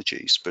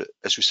technologies. But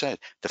as we said,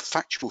 the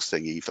factual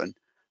thing even,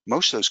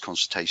 most of those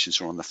consultations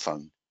are on the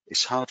phone.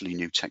 It's hardly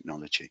new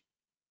technology.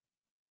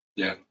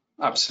 Yeah.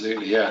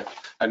 Absolutely, yeah.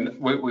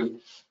 And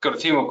we've got a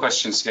few more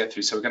questions to get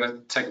through, so we're going to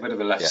take a bit of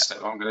a left step.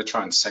 I'm going to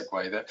try and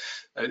segue that.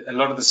 A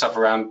lot of the stuff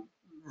around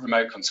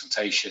remote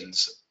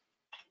consultations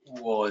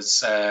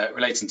was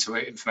relating to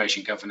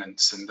information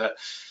governance, and that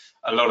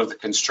a lot of the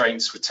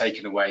constraints were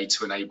taken away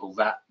to enable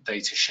that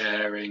data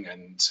sharing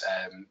and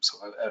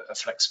sort of a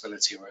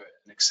flexibility or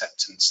an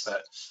acceptance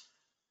that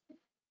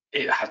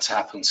it had to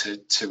happen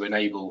to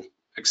enable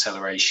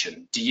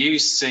acceleration. Do you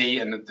see,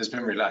 and there's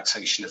been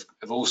relaxation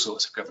of all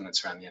sorts of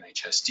governance around the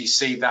NHS, do you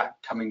see that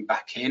coming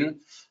back in?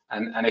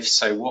 And if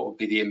so, what would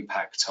be the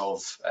impact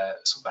of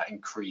sort of that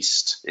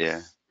increased?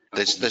 Yeah,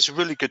 there's a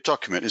really good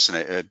document, isn't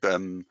it,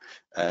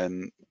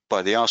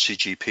 by the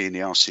RCGP and the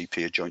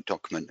RCP, a joint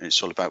document, and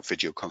it's all about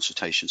video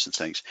consultations and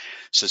things.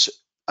 So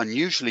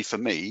unusually for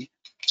me,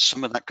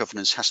 some of that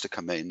governance has to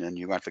come in, and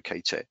you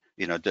advocate it.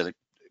 You know,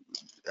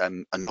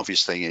 an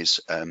obvious thing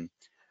is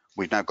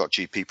we've now got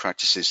GP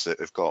practices that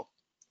have got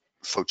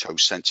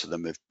photos sent to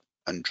them of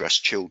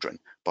undressed children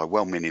by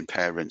well-meaning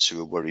parents who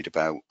are worried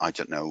about, I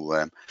don't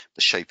know,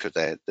 the shape of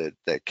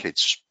their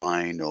kid's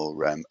spine,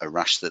 or a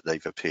rash that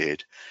they've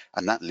appeared,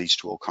 and that leads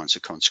to all kinds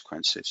of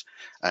consequences.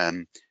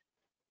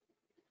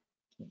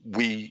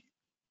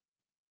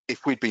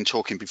 If we'd been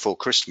talking before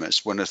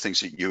Christmas, one of the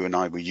things that you and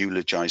I were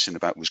eulogizing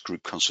about was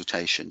group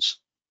consultations.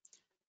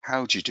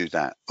 How do you do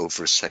that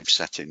over a safe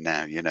setting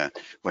now? You know,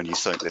 when you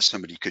think that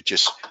somebody could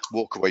just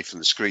walk away from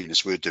the screen,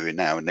 as we're doing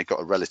now, and they've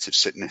got a relative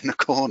sitting in the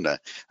corner,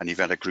 and you've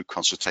had a group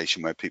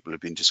consultation where people have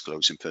been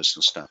disclosing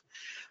personal stuff.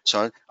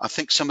 So I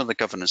think some of the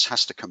governance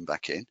has to come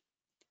back in,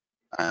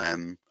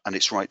 and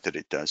it's right that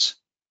it does.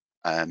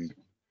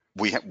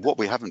 What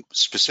we haven't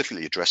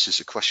specifically addressed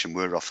is a question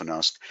we're often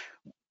asked: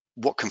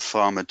 what can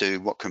pharma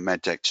do? What can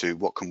medtech do?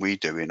 What can we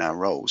do in our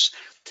roles?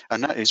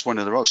 And that is one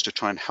of the roles, to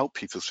try and help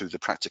people through the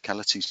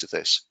practicalities of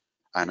this.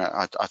 And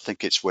I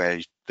think it's where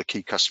the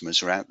key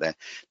customers are out there.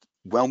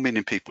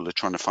 Well-meaning people are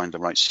trying to find the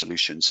right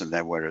solutions, and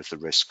they're aware of the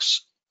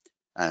risks.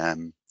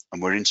 And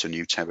we're into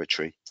new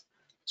territory.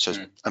 So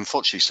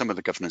unfortunately, some of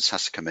the governance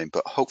has to come in,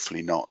 but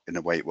hopefully not in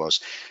the way it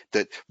was.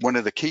 That one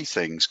of the key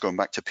things, going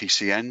back to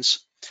PCNs,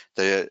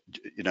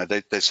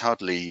 there's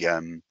hardly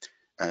a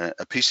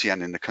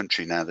PCN in the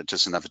country now that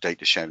doesn't have a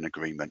data sharing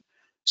agreement.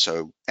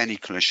 So any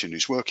clinician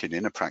who's working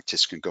in a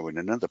practice can go in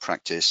another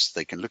practice,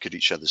 they can look at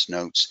each other's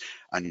notes,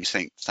 and you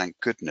think, thank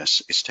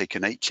goodness, it's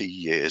taken 80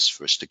 years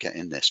for us to get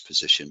in this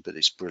position, but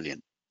it's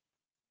brilliant.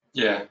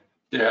 Yeah,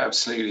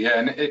 absolutely. Yeah,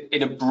 and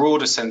in a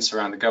broader sense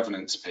around the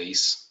governance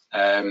piece,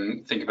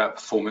 think about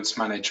performance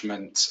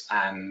management,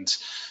 and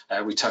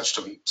we touched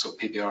on sort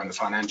of PPR and the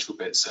financial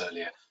bits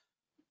earlier.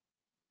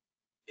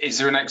 Is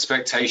there an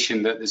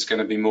expectation that there's going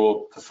to be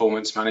more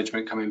performance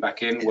management coming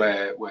back in,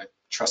 where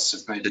trusts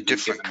have made a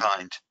different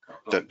kind?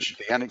 The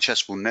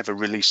NHS will never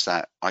release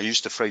that. I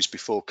used the phrase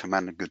before,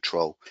 command and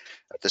control.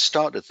 At the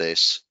start of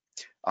this,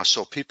 I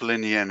saw people in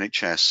the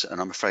NHS,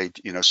 and I'm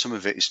afraid, you know, some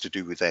of it is to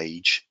do with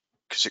age,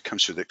 because it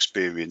comes with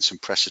experience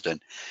and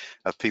precedent,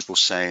 of people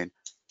saying,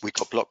 we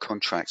got block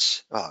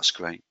contracts. Oh, that's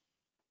great.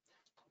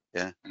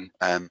 Yeah.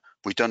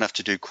 We don't have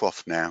to do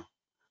QoF now.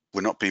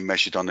 We're not being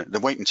measured on it.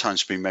 The waiting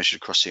times being measured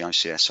across the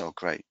ICS. Oh,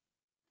 great.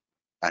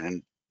 And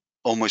then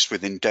almost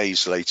within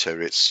days later,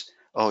 it's,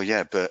 oh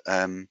yeah, but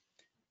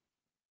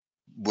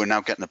we're now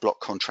getting a block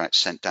contract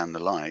sent down the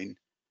line.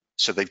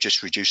 So they've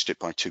just reduced it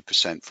by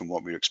 2% from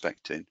what we were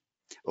expecting.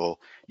 Or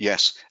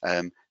yes,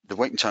 the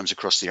waiting times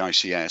across the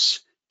ICS,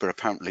 but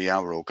apparently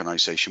our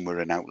organisation, we're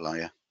an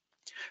outlier.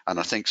 And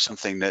I think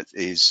something that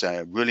is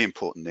really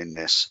important in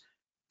this,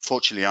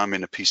 fortunately, I'm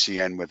in a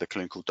PCN where the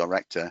clinical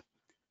director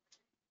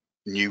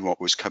knew what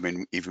was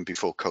coming even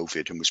before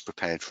COVID and was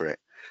prepared for it.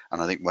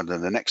 And I think one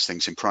of the next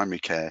things in primary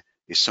care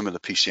is some of the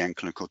PCN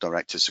clinical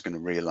directors are going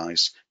to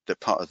realise that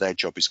part of their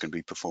job is going to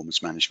be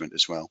performance management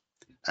as well.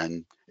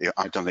 And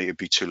I don't think it'd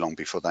be too long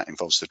before that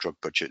involves the drug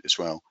budget as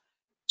well.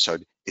 So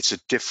it's a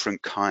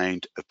different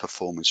kind of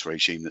performance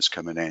regime that's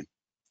coming in.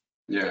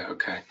 Yeah,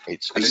 okay.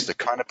 It's the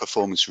kind of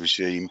performance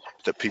regime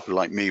that people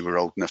like me were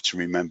old enough to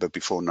remember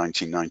before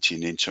 1990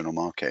 in the internal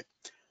market.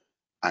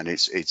 And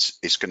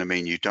it's going to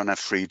mean you don't have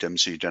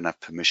freedoms, you don't have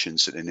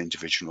permissions at an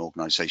individual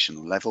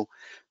organizational level,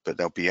 but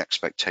there'll be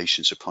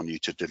expectations upon you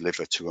to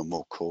deliver to a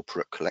more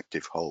corporate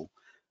collective whole.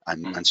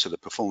 And so the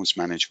performance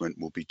management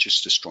will be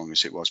just as strong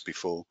as it was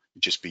before,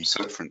 just be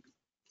different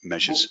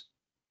measures.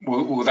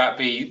 Will that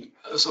be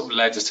sort of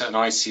led at an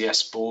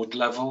ICS board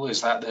level?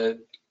 Is that the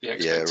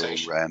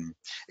expectation? Yeah, or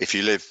if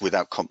you live,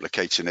 without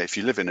complicating it, if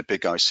you live in a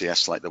big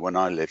ICS like the one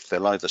I live,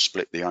 they'll either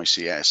split the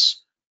ICS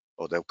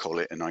or they'll call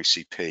it an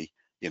ICP.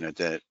 You know,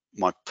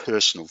 my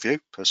personal view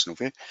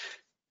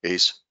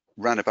is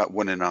around about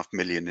 1.5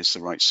 million is the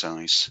right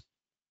size.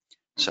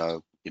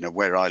 So, you know,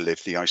 where I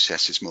live, the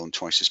ICS is more than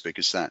twice as big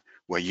as that.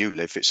 Where you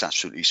live, it's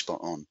absolutely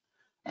spot on.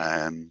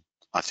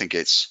 I think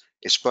it's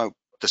about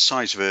the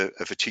size of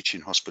a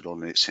teaching hospital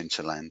in its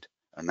hinterland,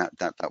 and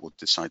that will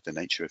decide the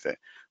nature of it.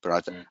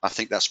 But I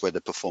think that's where the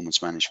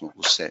performance management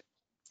will sit.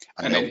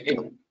 And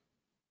in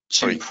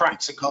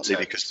practical terms,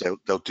 because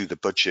they'll do the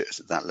budget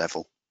at that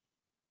level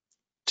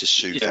to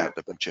soothe out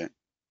the budget.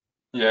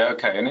 Yeah,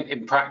 okay. And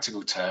in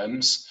practical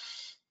terms,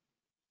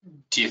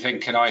 do you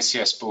think an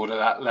ICS board at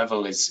that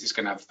level is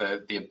going to have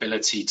the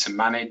ability to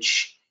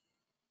manage?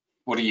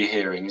 What are you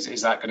hearing?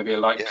 Is that going to be a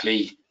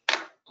likely?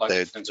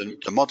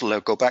 The model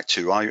they'll go back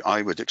to,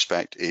 I would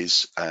expect,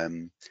 is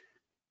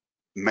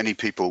many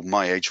people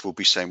my age will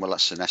be saying, well,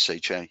 that's an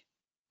SHA.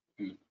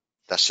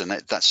 That's an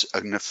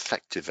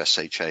effective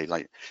SHA.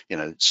 Like, you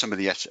know, some of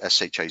the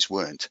SHAs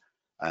weren't,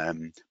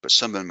 but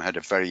some of them had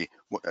a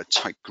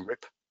tight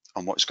grip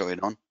on what's going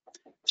on.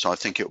 So I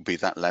think it will be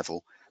that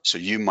level. So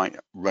you might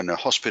run a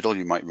hospital,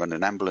 you might run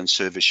an ambulance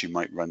service, you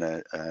might run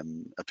a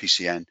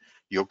PCN.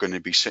 You're going to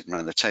be sitting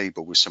around the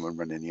table with someone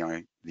running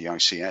the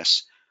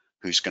ICS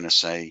who's going to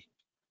say,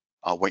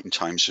 our waiting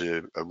times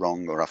are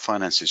wrong or our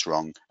finance is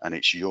wrong, and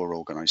it's your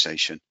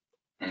organisation.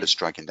 that's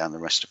dragging down the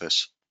rest of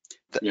us.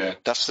 Yeah.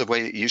 That's the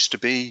way it used to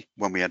be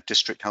when we had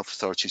district health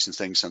authorities and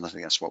things, and I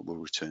think that's what we'll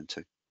return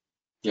to.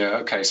 Yeah.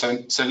 Okay. So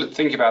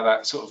think about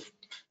that sort of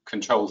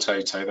control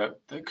total,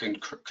 that can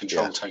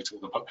control total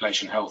the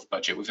population health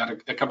budget. We've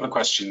had a couple of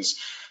questions,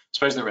 I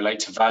suppose, that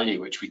relate to value,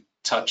 which we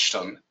touched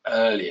on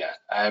earlier.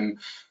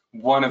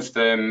 One of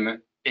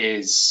them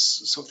is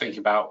sort of thinking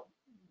about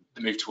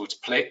the move towards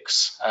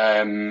PLICs,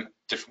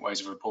 different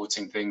ways of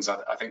reporting things.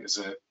 I think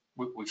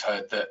we've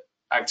heard that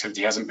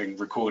activity hasn't been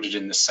recorded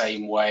in the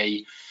same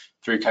way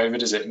through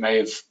COVID as it may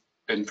have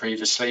been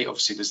previously.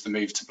 Obviously, there's the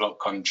move to block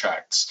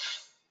contracts.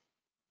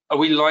 Are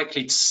we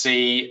likely to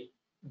see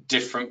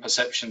different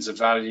perceptions of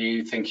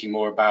value, thinking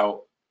more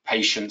about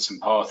patients and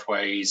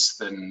pathways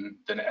than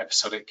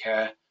episodic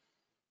care?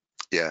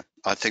 Yeah,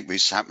 I think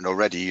this happened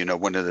already. You know,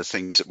 one of the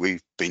things that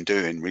we've been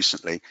doing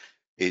recently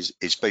is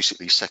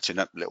basically setting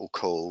up little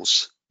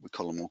calls. We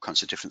call them all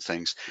kinds of different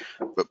things,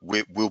 but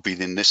we'll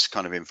be in this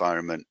kind of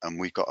environment, and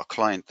we've got a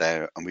client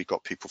there, and we've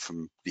got people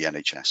from the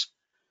NHS.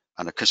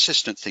 And a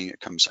consistent thing that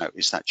comes out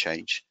is that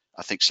change.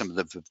 I think some of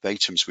the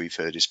verbatims we've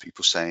heard is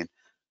people saying,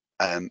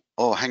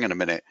 "Oh, hang on a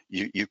minute,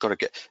 you've got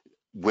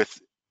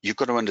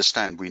to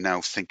understand. We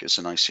now think as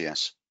an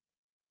ICS."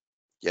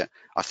 Yeah,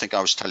 I think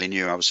I was telling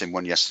you, I was in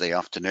one yesterday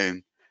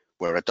afternoon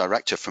where a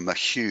director from a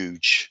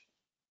huge,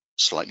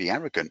 slightly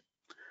arrogant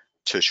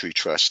tertiary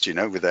trust, you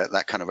know, with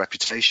that kind of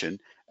reputation,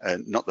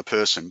 not the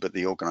person, but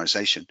the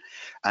organization.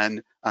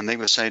 And they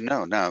were saying,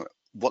 no,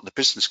 what the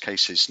business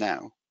case is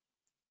now,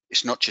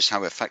 it's not just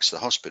how it affects the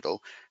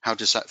hospital. How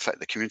does that affect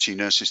the community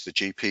nurses, the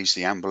GPs,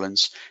 the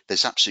ambulance?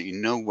 There's absolutely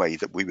no way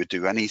that we would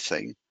do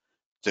anything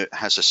that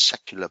has a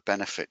secular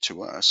benefit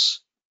to us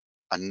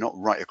and not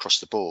right across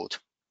the board.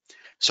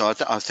 So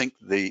I think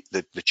the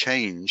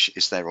change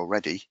is there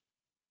already.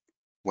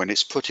 When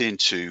it's put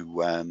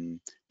into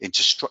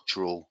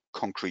structural,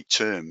 concrete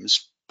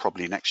terms,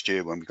 probably next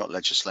year when we've got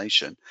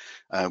legislation,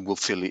 we'll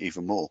feel it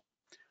even more.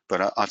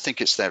 But I think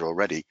it's there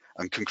already.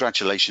 And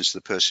congratulations to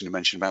the person who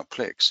mentioned about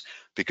PLICs,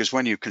 because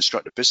when you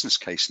construct a business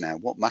case now,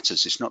 what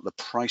matters is not the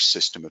price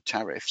system of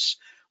tariffs.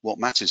 What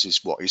matters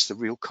is what is the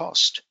real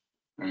cost.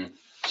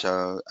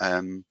 So,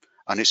 and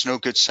it's no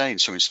good saying,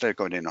 so instead of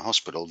going in a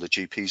hospital, the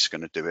GP is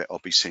going to do it, or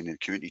be seen in a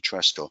community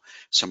trust, or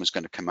someone's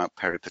going to come out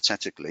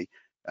peripatetically.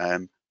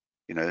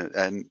 You know,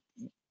 and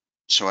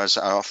so as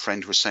our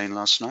friend was saying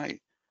last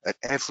night, at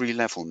every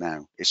level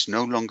now, it's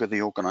no longer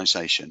the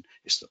organisation,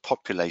 it's the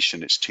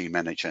population, it's Team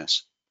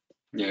NHS.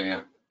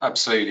 Yeah,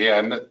 absolutely. Yeah,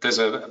 and there's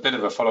a bit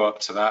of a follow-up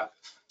to that.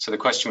 So the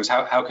question was,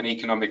 how can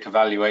economic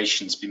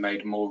evaluations be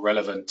made more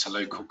relevant to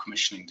local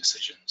commissioning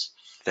decisions?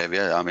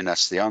 Yeah, I mean,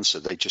 that's the answer.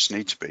 They just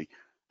need to be.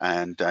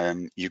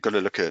 And you've got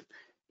to look at,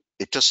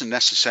 it doesn't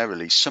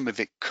necessarily, some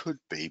of it could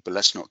be, but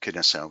let's not kid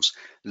ourselves,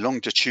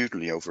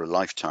 longitudinally over a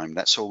lifetime,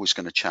 that's always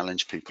going to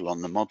challenge people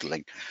on the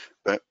modelling.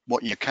 But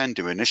what you can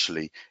do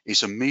initially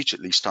is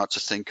immediately start to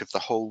think of the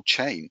whole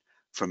chain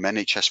from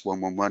NHS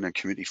 111 and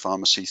community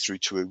pharmacy through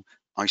to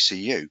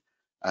ICU.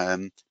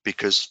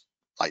 Because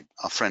like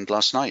our friend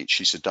last night,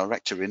 she's a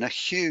director in a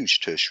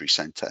huge tertiary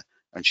centre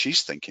and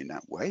she's thinking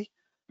that way.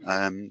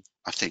 I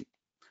think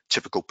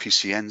typical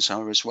PCNs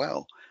are as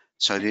well.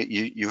 So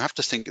you have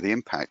to think of the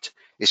impact.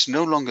 It's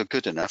no longer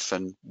good enough,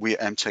 and we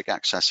at MTech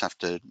Access have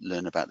to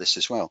learn about this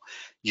as well.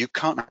 You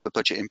can't have a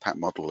budget impact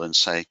model and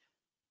say,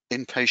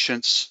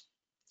 inpatients,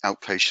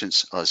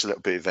 outpatients, oh, there's a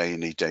little bit of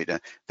A&E data.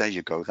 There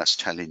you go, that's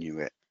telling you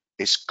it.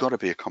 It's got to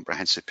be a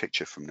comprehensive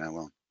picture from now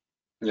on.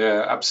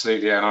 Yeah,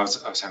 absolutely. And I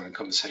was having a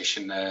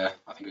conversation there,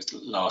 I think it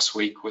was last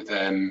week, with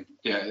a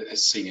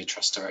senior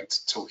trust director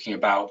talking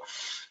about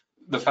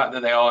the fact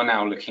that they are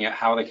now looking at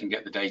how they can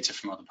get the data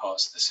from other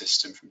parts of the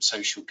system, from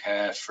social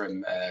care,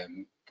 from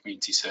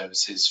community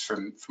services,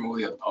 from all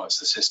the other parts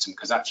of the system,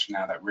 because actually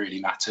now that really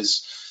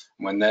matters.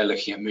 When they're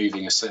looking at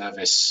moving a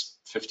service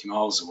 50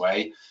 miles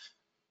away,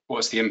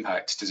 what's the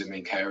impact? Does it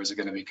mean carers are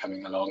going to be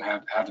coming along?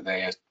 How do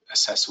they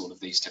assess all of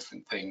these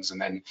different things?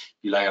 And then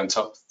you lay on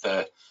top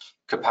the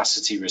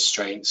capacity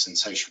restraints and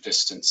social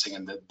distancing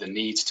and the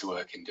need to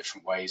work in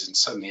different ways, and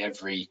suddenly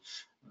every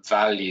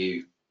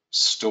value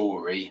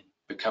story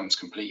becomes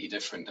completely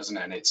different, doesn't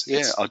it? And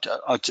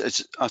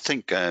I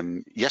think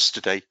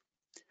yesterday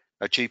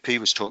a GP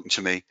was talking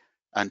to me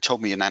and told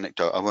me an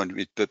anecdote. I won't,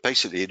 but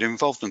basically it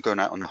involved them going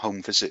out on a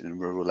home visit in a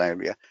rural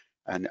area,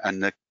 and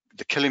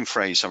the killing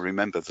phrase I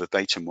remember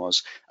verbatim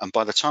was, and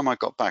by the time I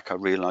got back, I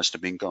realised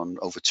I'd been gone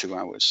over 2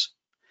 hours.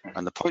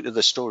 And the point of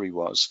the story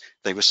was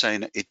they were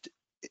saying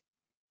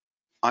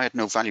I had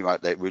no value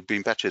out there. It would have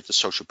been better if the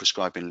social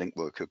prescribing link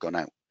work had gone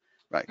out,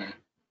 right?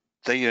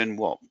 They earn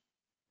what?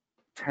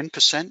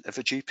 10% of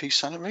a GP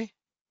salary,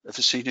 of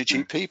a senior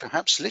GP,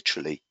 perhaps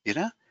literally, you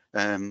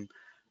know?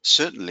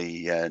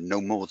 Certainly no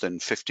more than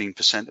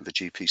 15% of a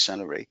GP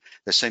salary.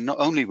 They're saying not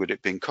only would it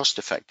have been cost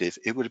effective,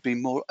 it would have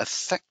been more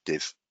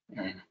effective.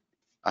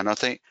 And I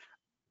think,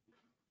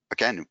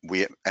 again,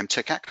 we at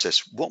MTech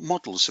Access, what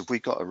models have we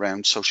got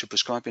around social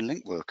prescribing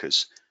link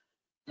workers?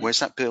 Where's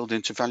that built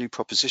into value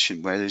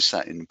proposition? Where is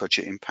that in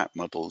budget impact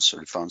models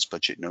or advanced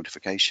budget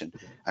notification?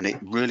 And it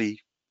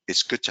really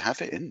it's good to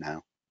have it in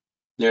now.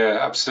 Yeah,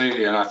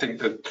 absolutely. And I think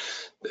that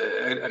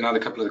another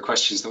couple of the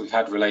questions that we've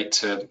had relate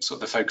to sort of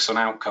the focus on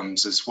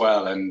outcomes as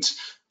well. And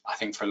I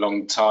think for a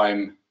long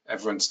time,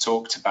 everyone's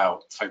talked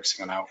about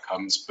focusing on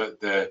outcomes, but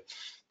the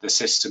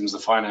systems, the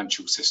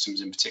financial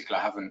systems in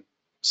particular, haven't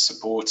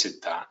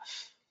supported that.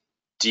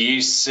 Do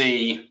you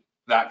see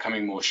that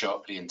coming more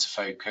sharply into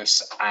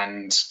focus?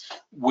 And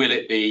will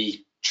it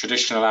be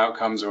traditional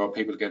outcomes, or are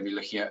people going to be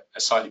looking at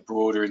a slightly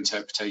broader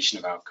interpretation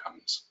of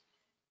outcomes?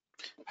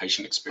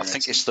 Patient experience. I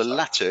think it's the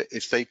latter,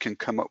 if they can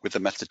come up with a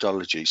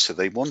methodology. So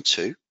they want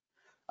to,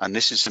 and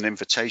this is an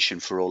invitation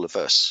for all of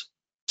us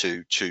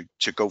to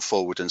go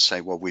forward and say,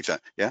 well,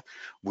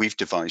 we've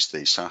devised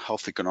these. Our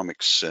health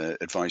economics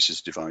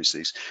advisors devised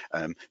these.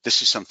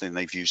 This is something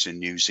they've used in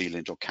New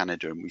Zealand or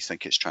Canada, and we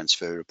think it's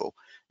transferable.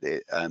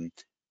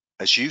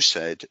 As you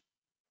said,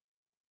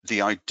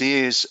 the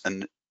ideas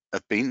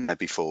have been there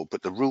before,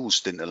 but the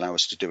rules didn't allow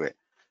us to do it.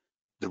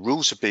 The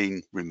rules are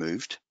being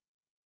removed,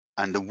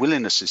 and the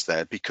willingness is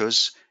there,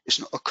 because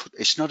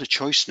it's not a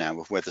choice now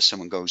of whether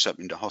someone goes up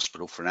into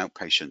hospital for an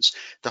outpatients.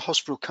 The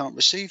hospital can't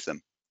receive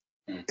them.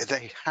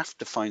 They have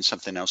to find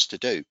something else to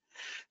do.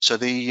 So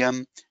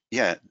and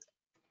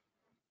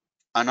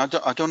I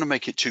don't want to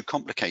make it too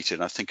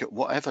complicated. I think at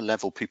whatever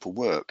level people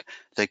work,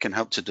 they can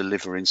help to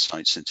deliver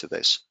insights into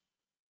this.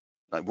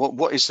 Like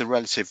what is the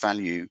relative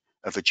value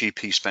of a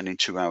GP spending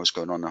 2 hours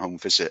going on a home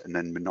visit and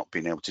then not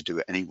being able to do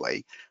it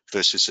anyway,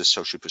 versus a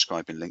social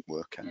prescribing link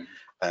worker?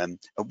 At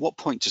what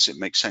point does it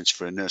make sense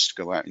for a nurse to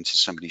go out into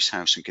somebody's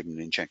house and give them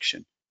an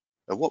injection?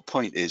 At what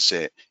point is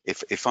it,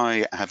 if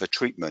I have a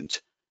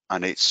treatment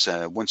and it's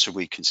once a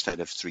week instead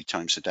of 3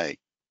 times a day?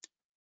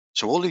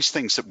 So all these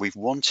things that we've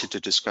wanted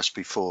to discuss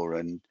before,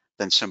 and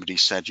then somebody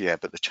said, yeah,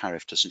 but the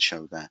tariff doesn't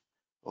show that,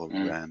 or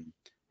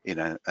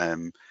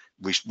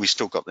we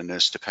still got the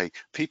nurse to pay.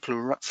 People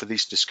are up for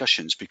these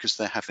discussions because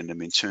they're having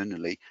them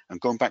internally. And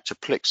going back to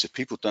PLIX, if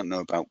people don't know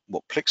about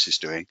what PLIX is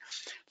doing,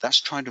 that's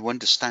trying to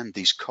understand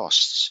these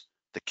costs.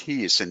 The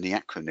key is in the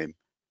acronym,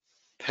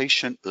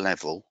 patient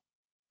level,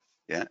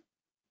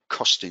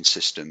 costing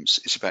systems.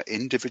 It's about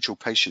individual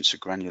patients at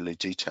granular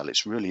detail.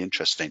 It's really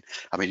interesting.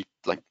 I mean,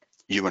 like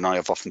you and I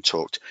have often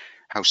talked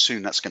how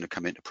soon that's going to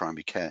come into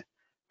primary care,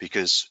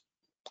 because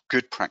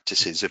good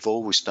practices have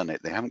always done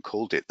it. They haven't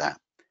called it that,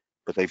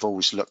 but they've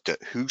always looked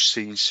at who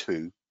sees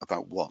who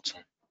about what.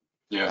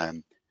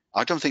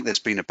 I don't think there's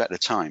been a better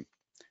time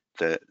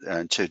to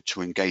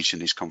engage in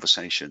these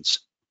conversations.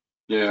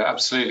 Yeah,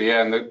 absolutely.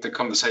 Yeah, and the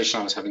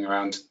conversation I was having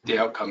around the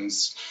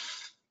outcomes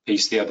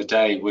piece the other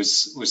day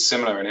was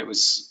similar, and it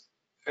was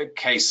a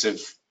case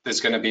of there's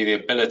going to be the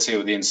ability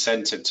or the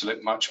incentive to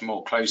look much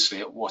more closely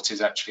at what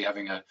is actually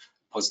having a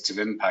positive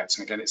impact.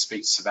 And again, it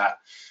speaks to that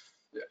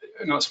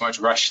not so much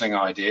rationing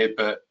idea,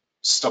 but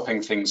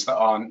stopping things that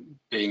aren't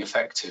being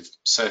effective.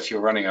 So if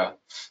you're running a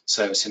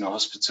service in a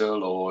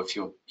hospital, or if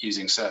you're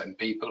using certain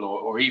people,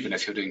 or even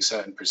if you're doing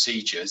certain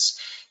procedures,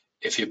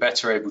 if you're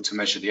better able to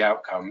measure the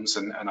outcomes,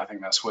 and I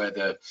think that's where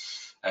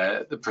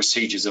the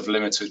procedures of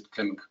limited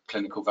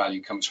clinical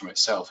value comes from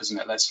itself, isn't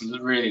it? Let's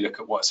really look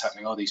at what's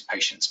happening. Are these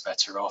patients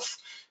better off?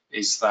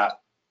 Is that,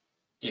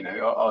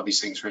 are these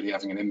things really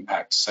having an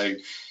impact? So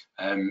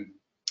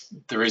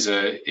there is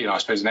I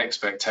suppose an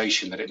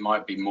expectation that it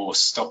might be more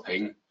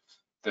stopping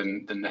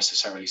than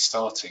necessarily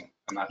starting.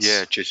 And that's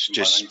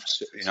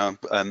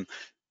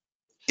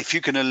if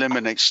you can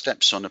eliminate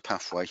steps on a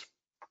pathway.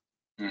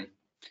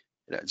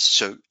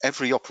 So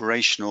every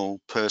operational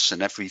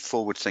person, every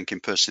forward-thinking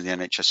person in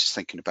the NHS is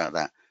thinking about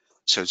that.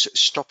 So it's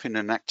stopping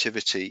an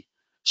activity,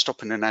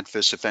 stopping an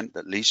adverse event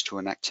that leads to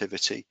an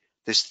activity.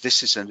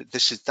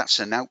 That's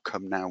an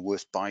outcome now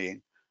worth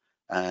buying.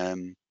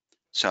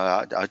 So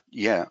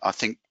I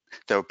think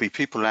there'll be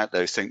people out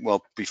there who think,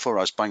 well, before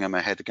I was banging my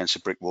head against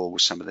a brick wall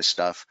with some of this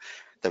stuff,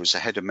 there was a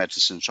head of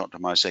medicines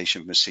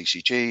optimization from a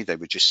CCG. They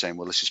were just saying,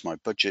 well, this is my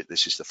budget,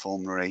 this is the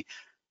formulary.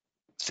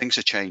 Things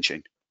are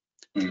changing.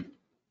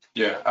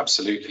 Yeah,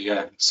 absolutely.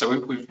 Yeah. So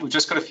we've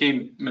just got a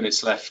few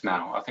minutes left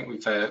now. I think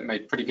we've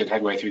made pretty good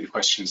headway through the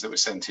questions that were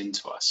sent in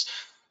to us.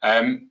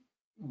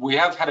 We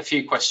have had a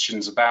few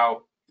questions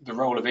about the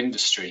role of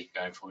industry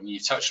going forward, and you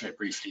touched on it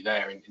briefly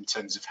there in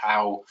terms of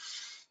how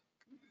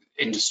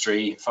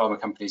industry, pharma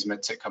companies,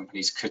 medtech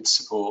companies could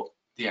support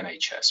the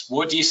NHS.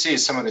 What do you see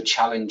as some of the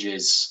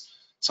challenges?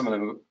 Some of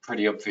them are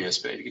pretty obvious,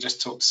 but if you could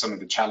just talk to some of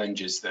the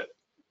challenges that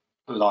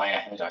lie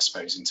ahead, I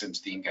suppose, in terms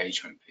of the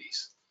engagement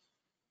piece.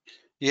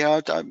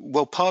 Yeah,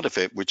 well, part of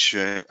it, which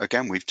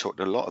again we've talked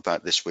a lot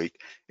about this week,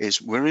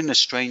 is we're in a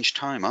strange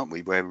time, aren't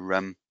we?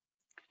 Where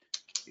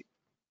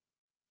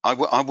I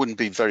wouldn't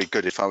be very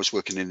good if I was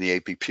working in the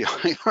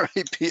ABPI or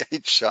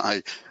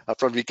APHI. I'd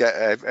probably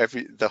get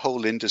the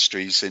whole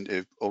industry's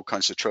into all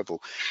kinds of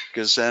trouble,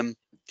 because.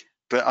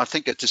 But I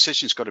think a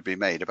decision's got to be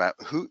made about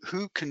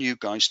who can you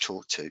guys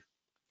talk to.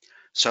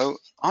 So,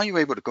 are you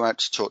able to go out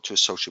to talk to a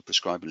social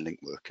prescribing link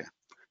worker?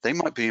 They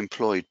might be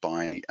employed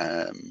by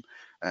a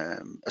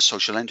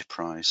social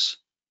enterprise.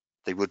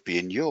 They would be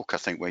in York, I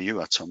think, where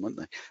you are, Tom,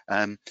 wouldn't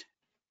they?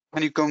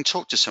 Can you go and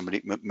talk to somebody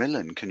at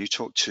Macmillan? Can you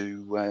talk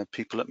to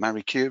people at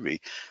Marie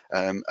Curie?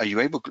 Are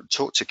you able to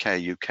talk to Care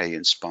UK,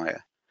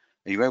 Inspire?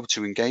 Are you able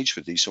to engage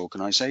with these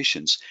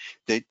organisations?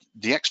 The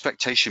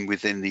expectation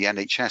within the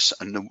NHS,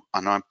 and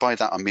by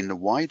that I mean the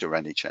wider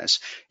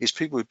NHS, is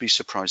people would be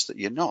surprised that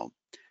you're not.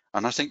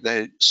 And I think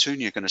soon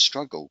you're going to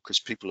struggle, because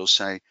people will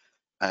say,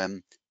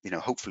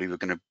 hopefully we're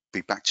going to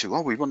be back to,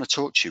 oh, we want to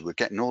talk to you. We're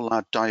getting all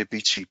our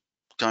diabetes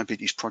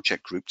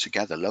project group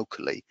together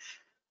locally.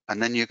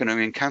 And then you're going to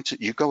encounter,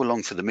 you go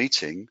along for the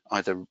meeting,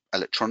 either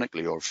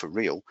electronically or for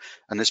real,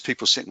 and there's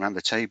people sitting around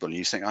the table, and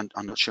you think,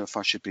 I'm not sure if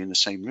I should be in the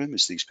same room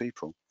as these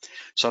people.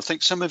 So I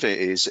think some of it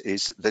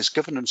is there's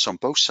governance on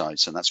both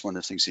sides, and that's one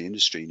of the things the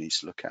industry needs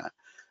to look at.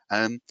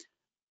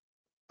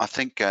 I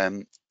think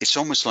it's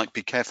almost like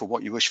be careful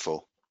what you wish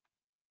for,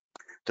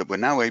 that we're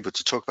now able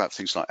to talk about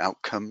things like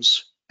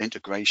outcomes,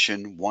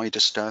 integration, wider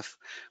stuff.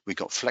 We've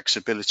got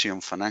flexibility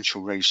on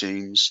financial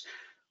regimes,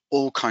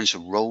 all kinds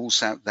of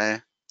roles out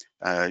there.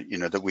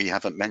 That we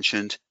haven't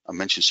mentioned. I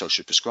mentioned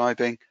social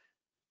prescribing.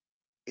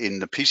 In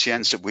the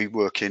PCNs that we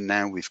work in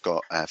now, we've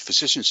got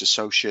physicians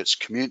associates,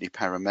 community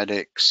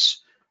paramedics,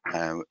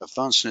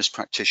 advanced nurse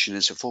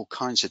practitioners of all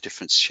kinds of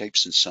different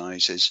shapes and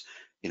sizes.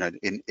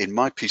 In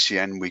my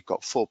PCN, we've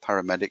got 4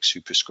 paramedics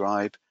who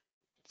prescribe.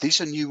 These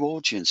are new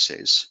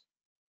audiences,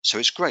 so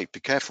it's great. Be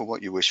careful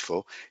what you wish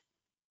for.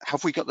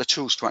 Have we got the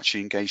tools to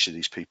actually engage with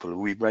these people? Are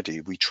we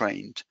ready? Are we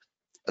trained?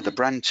 Are the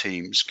brand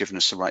teams giving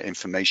us the right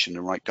information,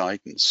 the right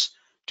guidance?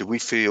 Do we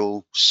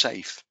feel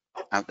safe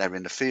out there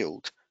in the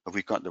field? Have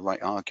we got the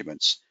right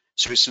arguments?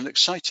 So it's an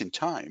exciting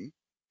time,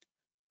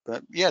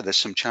 but yeah, there's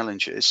some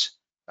challenges,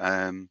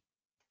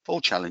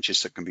 all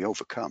challenges that can be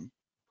overcome.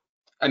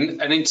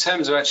 And in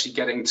terms of actually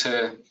getting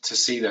to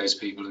see those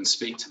people and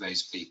speak to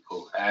those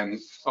people,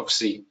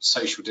 obviously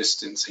social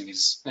distancing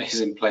is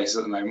in place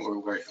at the moment. We're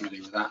all very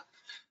familiar with that.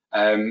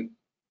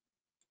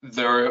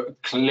 There are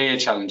clear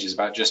challenges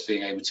about just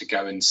being able to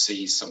go and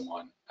see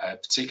someone,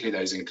 particularly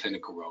those in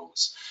clinical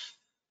roles.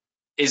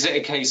 Is it a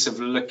case of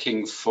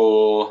looking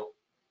for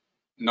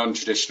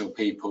non-traditional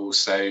people,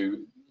 so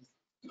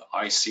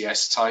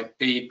ICS type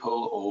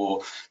people,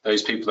 or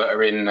those people that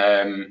are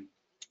in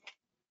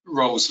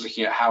roles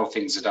looking at how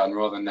things are done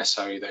rather than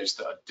necessarily those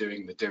that are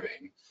doing the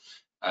doing?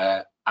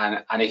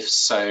 And if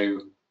so,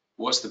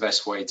 what's the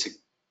best way to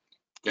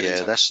get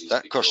in touch with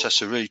these people?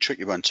 That's a really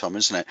tricky one, Tom,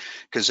 isn't it?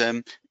 Because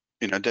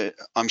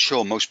I'm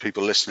sure most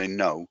people listening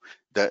know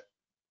that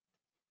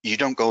you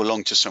don't go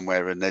along to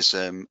somewhere and there's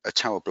a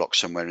tower block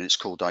somewhere and it's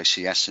called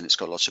ICS and it's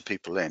got lots of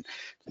people in.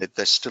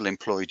 They're still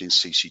employed in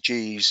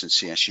CCGs and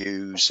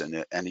CSUs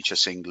and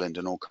NHS England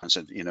and all kinds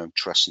of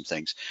trusts and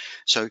things.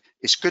 So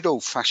it's good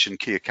old-fashioned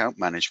key account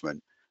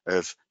management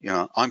of,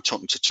 I'm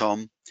talking to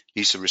Tom,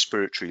 he's the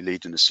respiratory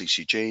lead in the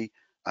CCG,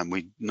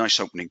 and nice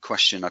opening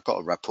question. I got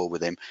a rapport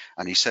with him,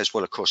 and he says,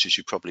 well, of course, as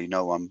you probably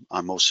know,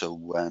 I'm also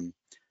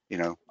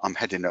I'm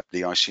heading up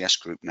the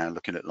ICS group now,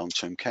 looking at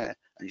long-term care.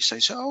 And you say,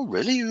 so, oh,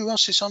 really? Who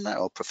else is on that?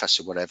 Oh,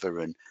 Professor whatever.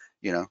 And,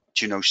 do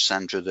you know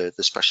Sandra, the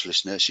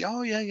specialist nurse? Yeah,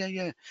 oh,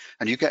 yeah.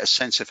 And you get a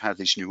sense of how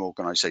these new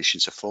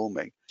organizations are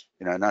forming,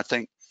 and I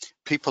think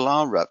people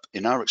are up,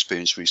 in our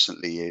experience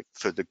recently,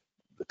 for the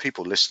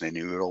people listening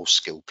who are all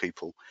skilled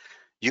people,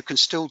 you can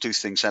still do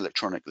things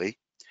electronically.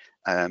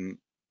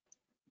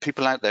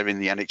 People out there in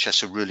the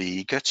NHS are really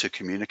eager to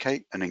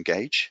communicate and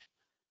engage.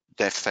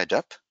 They're fed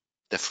up.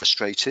 They're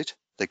frustrated.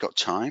 They got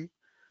time.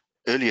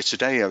 Earlier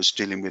today, I was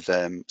dealing with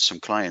some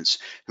clients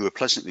who were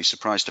pleasantly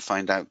surprised to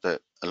find out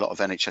that a lot of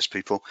NHS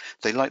people,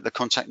 they like the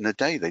contact in the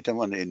day. They don't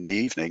want it in the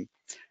evening,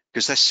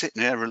 because they're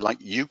sitting there like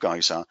you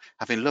guys are,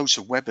 having loads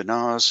of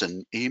webinars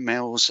and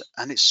emails,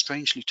 and it's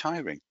strangely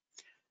tiring.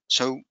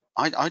 So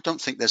I don't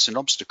think there's an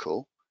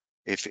obstacle,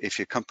 if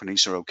your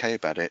companies are okay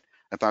about it,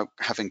 about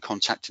having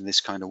contact in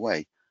this kind of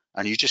way.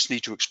 And you just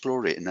need to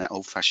explore it in that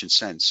old-fashioned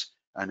sense.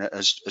 And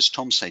as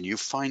Tom's saying, you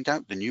find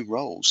out the new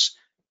roles.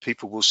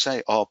 People will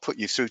say, oh, I'll put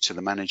you through to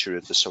the manager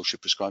of the social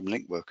prescribing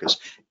link workers.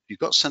 If you've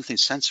got something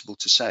sensible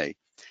to say,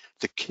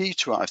 the key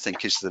to it, I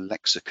think, is the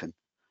lexicon.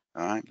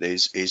 All right,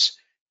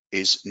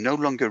 is no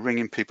longer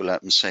ringing people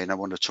up and saying, I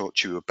want to talk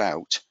to you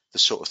about the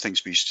sort of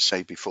things we used to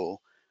say before,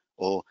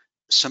 or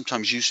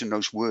sometimes using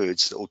those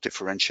words that will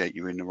differentiate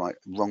you in the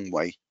wrong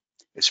way.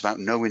 It's about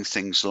knowing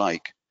things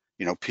like,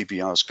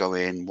 PBRs go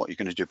in, what you're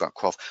going to do about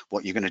cough,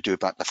 what you're going to do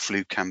about the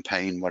flu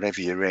campaign, whatever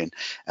you're in.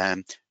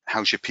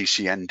 How's your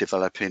PCN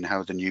developing? How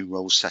are the new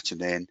roles setting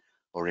in?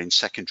 Or in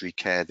secondary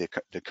care,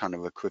 the kind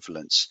of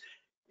equivalents.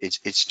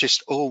 It's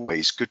just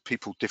always good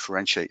people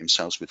differentiate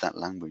themselves with that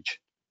language.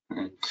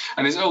 And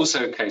it's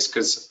also a case,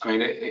 because I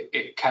mean,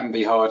 it can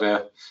be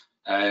harder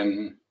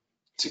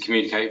to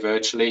communicate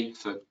virtually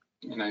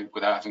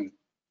without having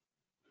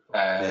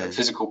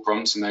physical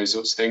prompts and those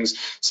sorts of things.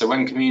 So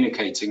when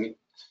communicating,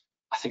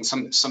 I think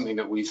something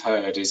that we've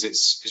heard is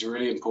it's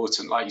really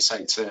important, like you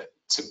say,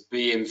 to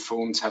be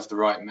informed, to have the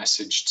right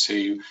message,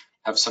 to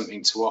have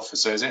something to offer.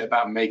 So is it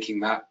about making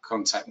that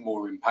contact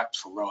more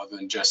impactful rather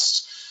than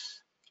just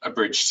a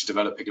bridge to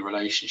developing a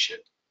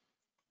relationship?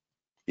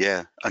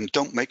 Yeah, and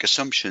don't make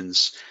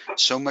assumptions.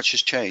 So much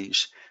has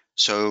changed.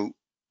 So,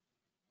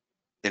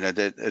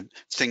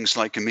 things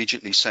like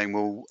immediately saying,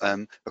 well,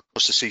 of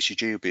course the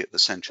CCG will be at the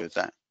centre of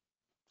that.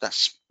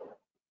 That's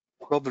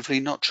probably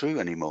not true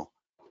anymore.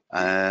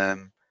 So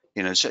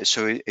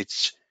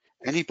it's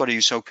anybody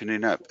who's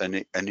opening up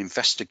and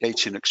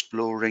investigating,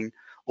 exploring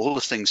all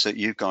the things that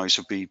you guys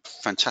will be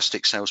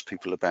fantastic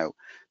salespeople about.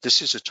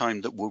 This is a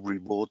time that will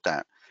reward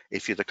that.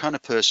 If you're the kind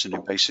of person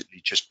who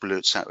basically just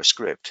blurts out a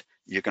script,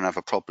 you're going to have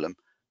a problem,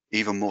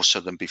 even more so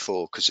than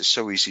before, because it's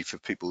so easy for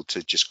people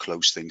to just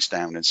close things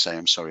down and say,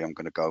 I'm sorry, I'm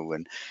going to go.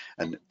 And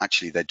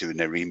actually they're doing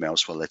their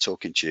emails while they're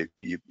talking to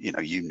you.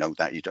 You know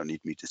that, you don't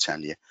need me to tell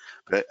you.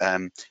 But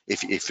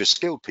if you're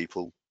skilled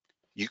people,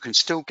 you can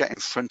still get in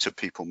front of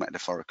people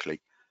metaphorically,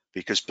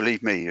 because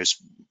believe me, as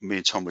me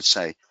and Tom would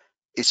say,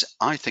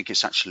 I think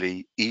it's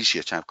actually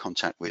easier to have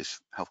contact with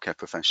healthcare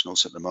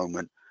professionals at the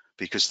moment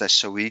because they're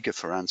so eager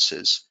for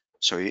answers.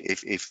 So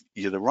if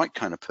you're the right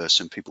kind of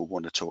person, people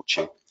want to talk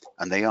to you,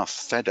 and they are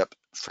fed up,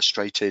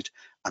 frustrated,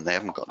 and they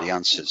haven't got the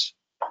answers.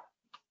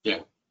 Yeah,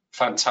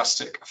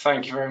 fantastic.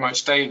 Thank you very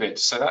much, David.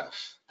 So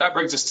that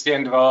brings us to the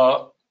end of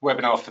our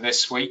webinar for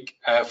this week,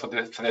 for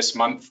this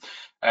month.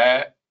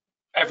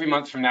 Every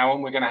month from now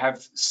on, we're going to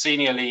have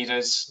senior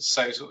leaders,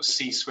 so sort of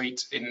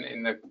C-suite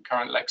in the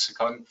current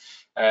lexicon,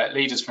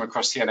 leaders from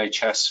across the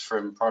NHS,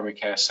 from primary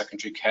care,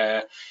 secondary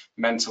care,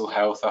 mental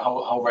health, a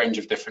whole range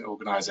of different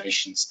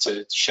organisations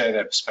to share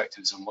their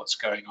perspectives on what's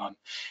going on.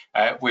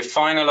 We're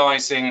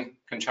finalising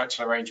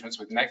contractual arrangements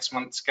with next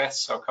month's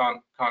guests, so I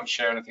can't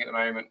share anything at the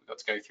moment. We've got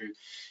to go through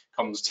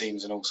comms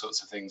teams and all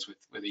sorts of things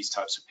with these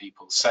types of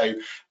people. So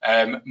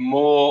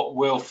more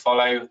will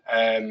follow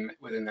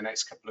within the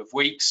next couple of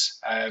weeks.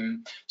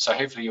 So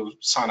hopefully you'll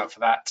sign up for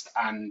that,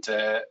 and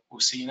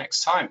we'll see you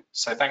next time.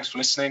 So thanks for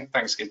listening.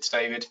 Thanks again to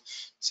David.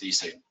 See you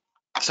soon.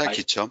 Thank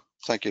you, Tom.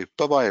 Thank you.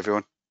 Bye-bye,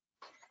 everyone.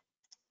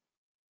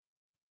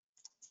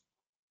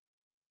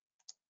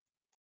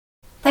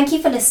 Thank you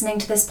for listening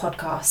to this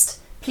podcast.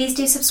 Please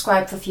do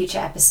subscribe for future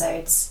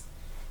episodes.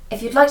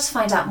 If you'd like to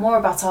find out more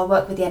about our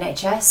work with the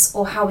NHS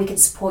or how we can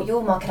support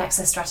your market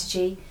access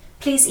strategy,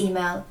 please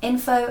email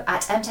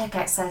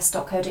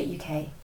info@mtechaccess.co.uk.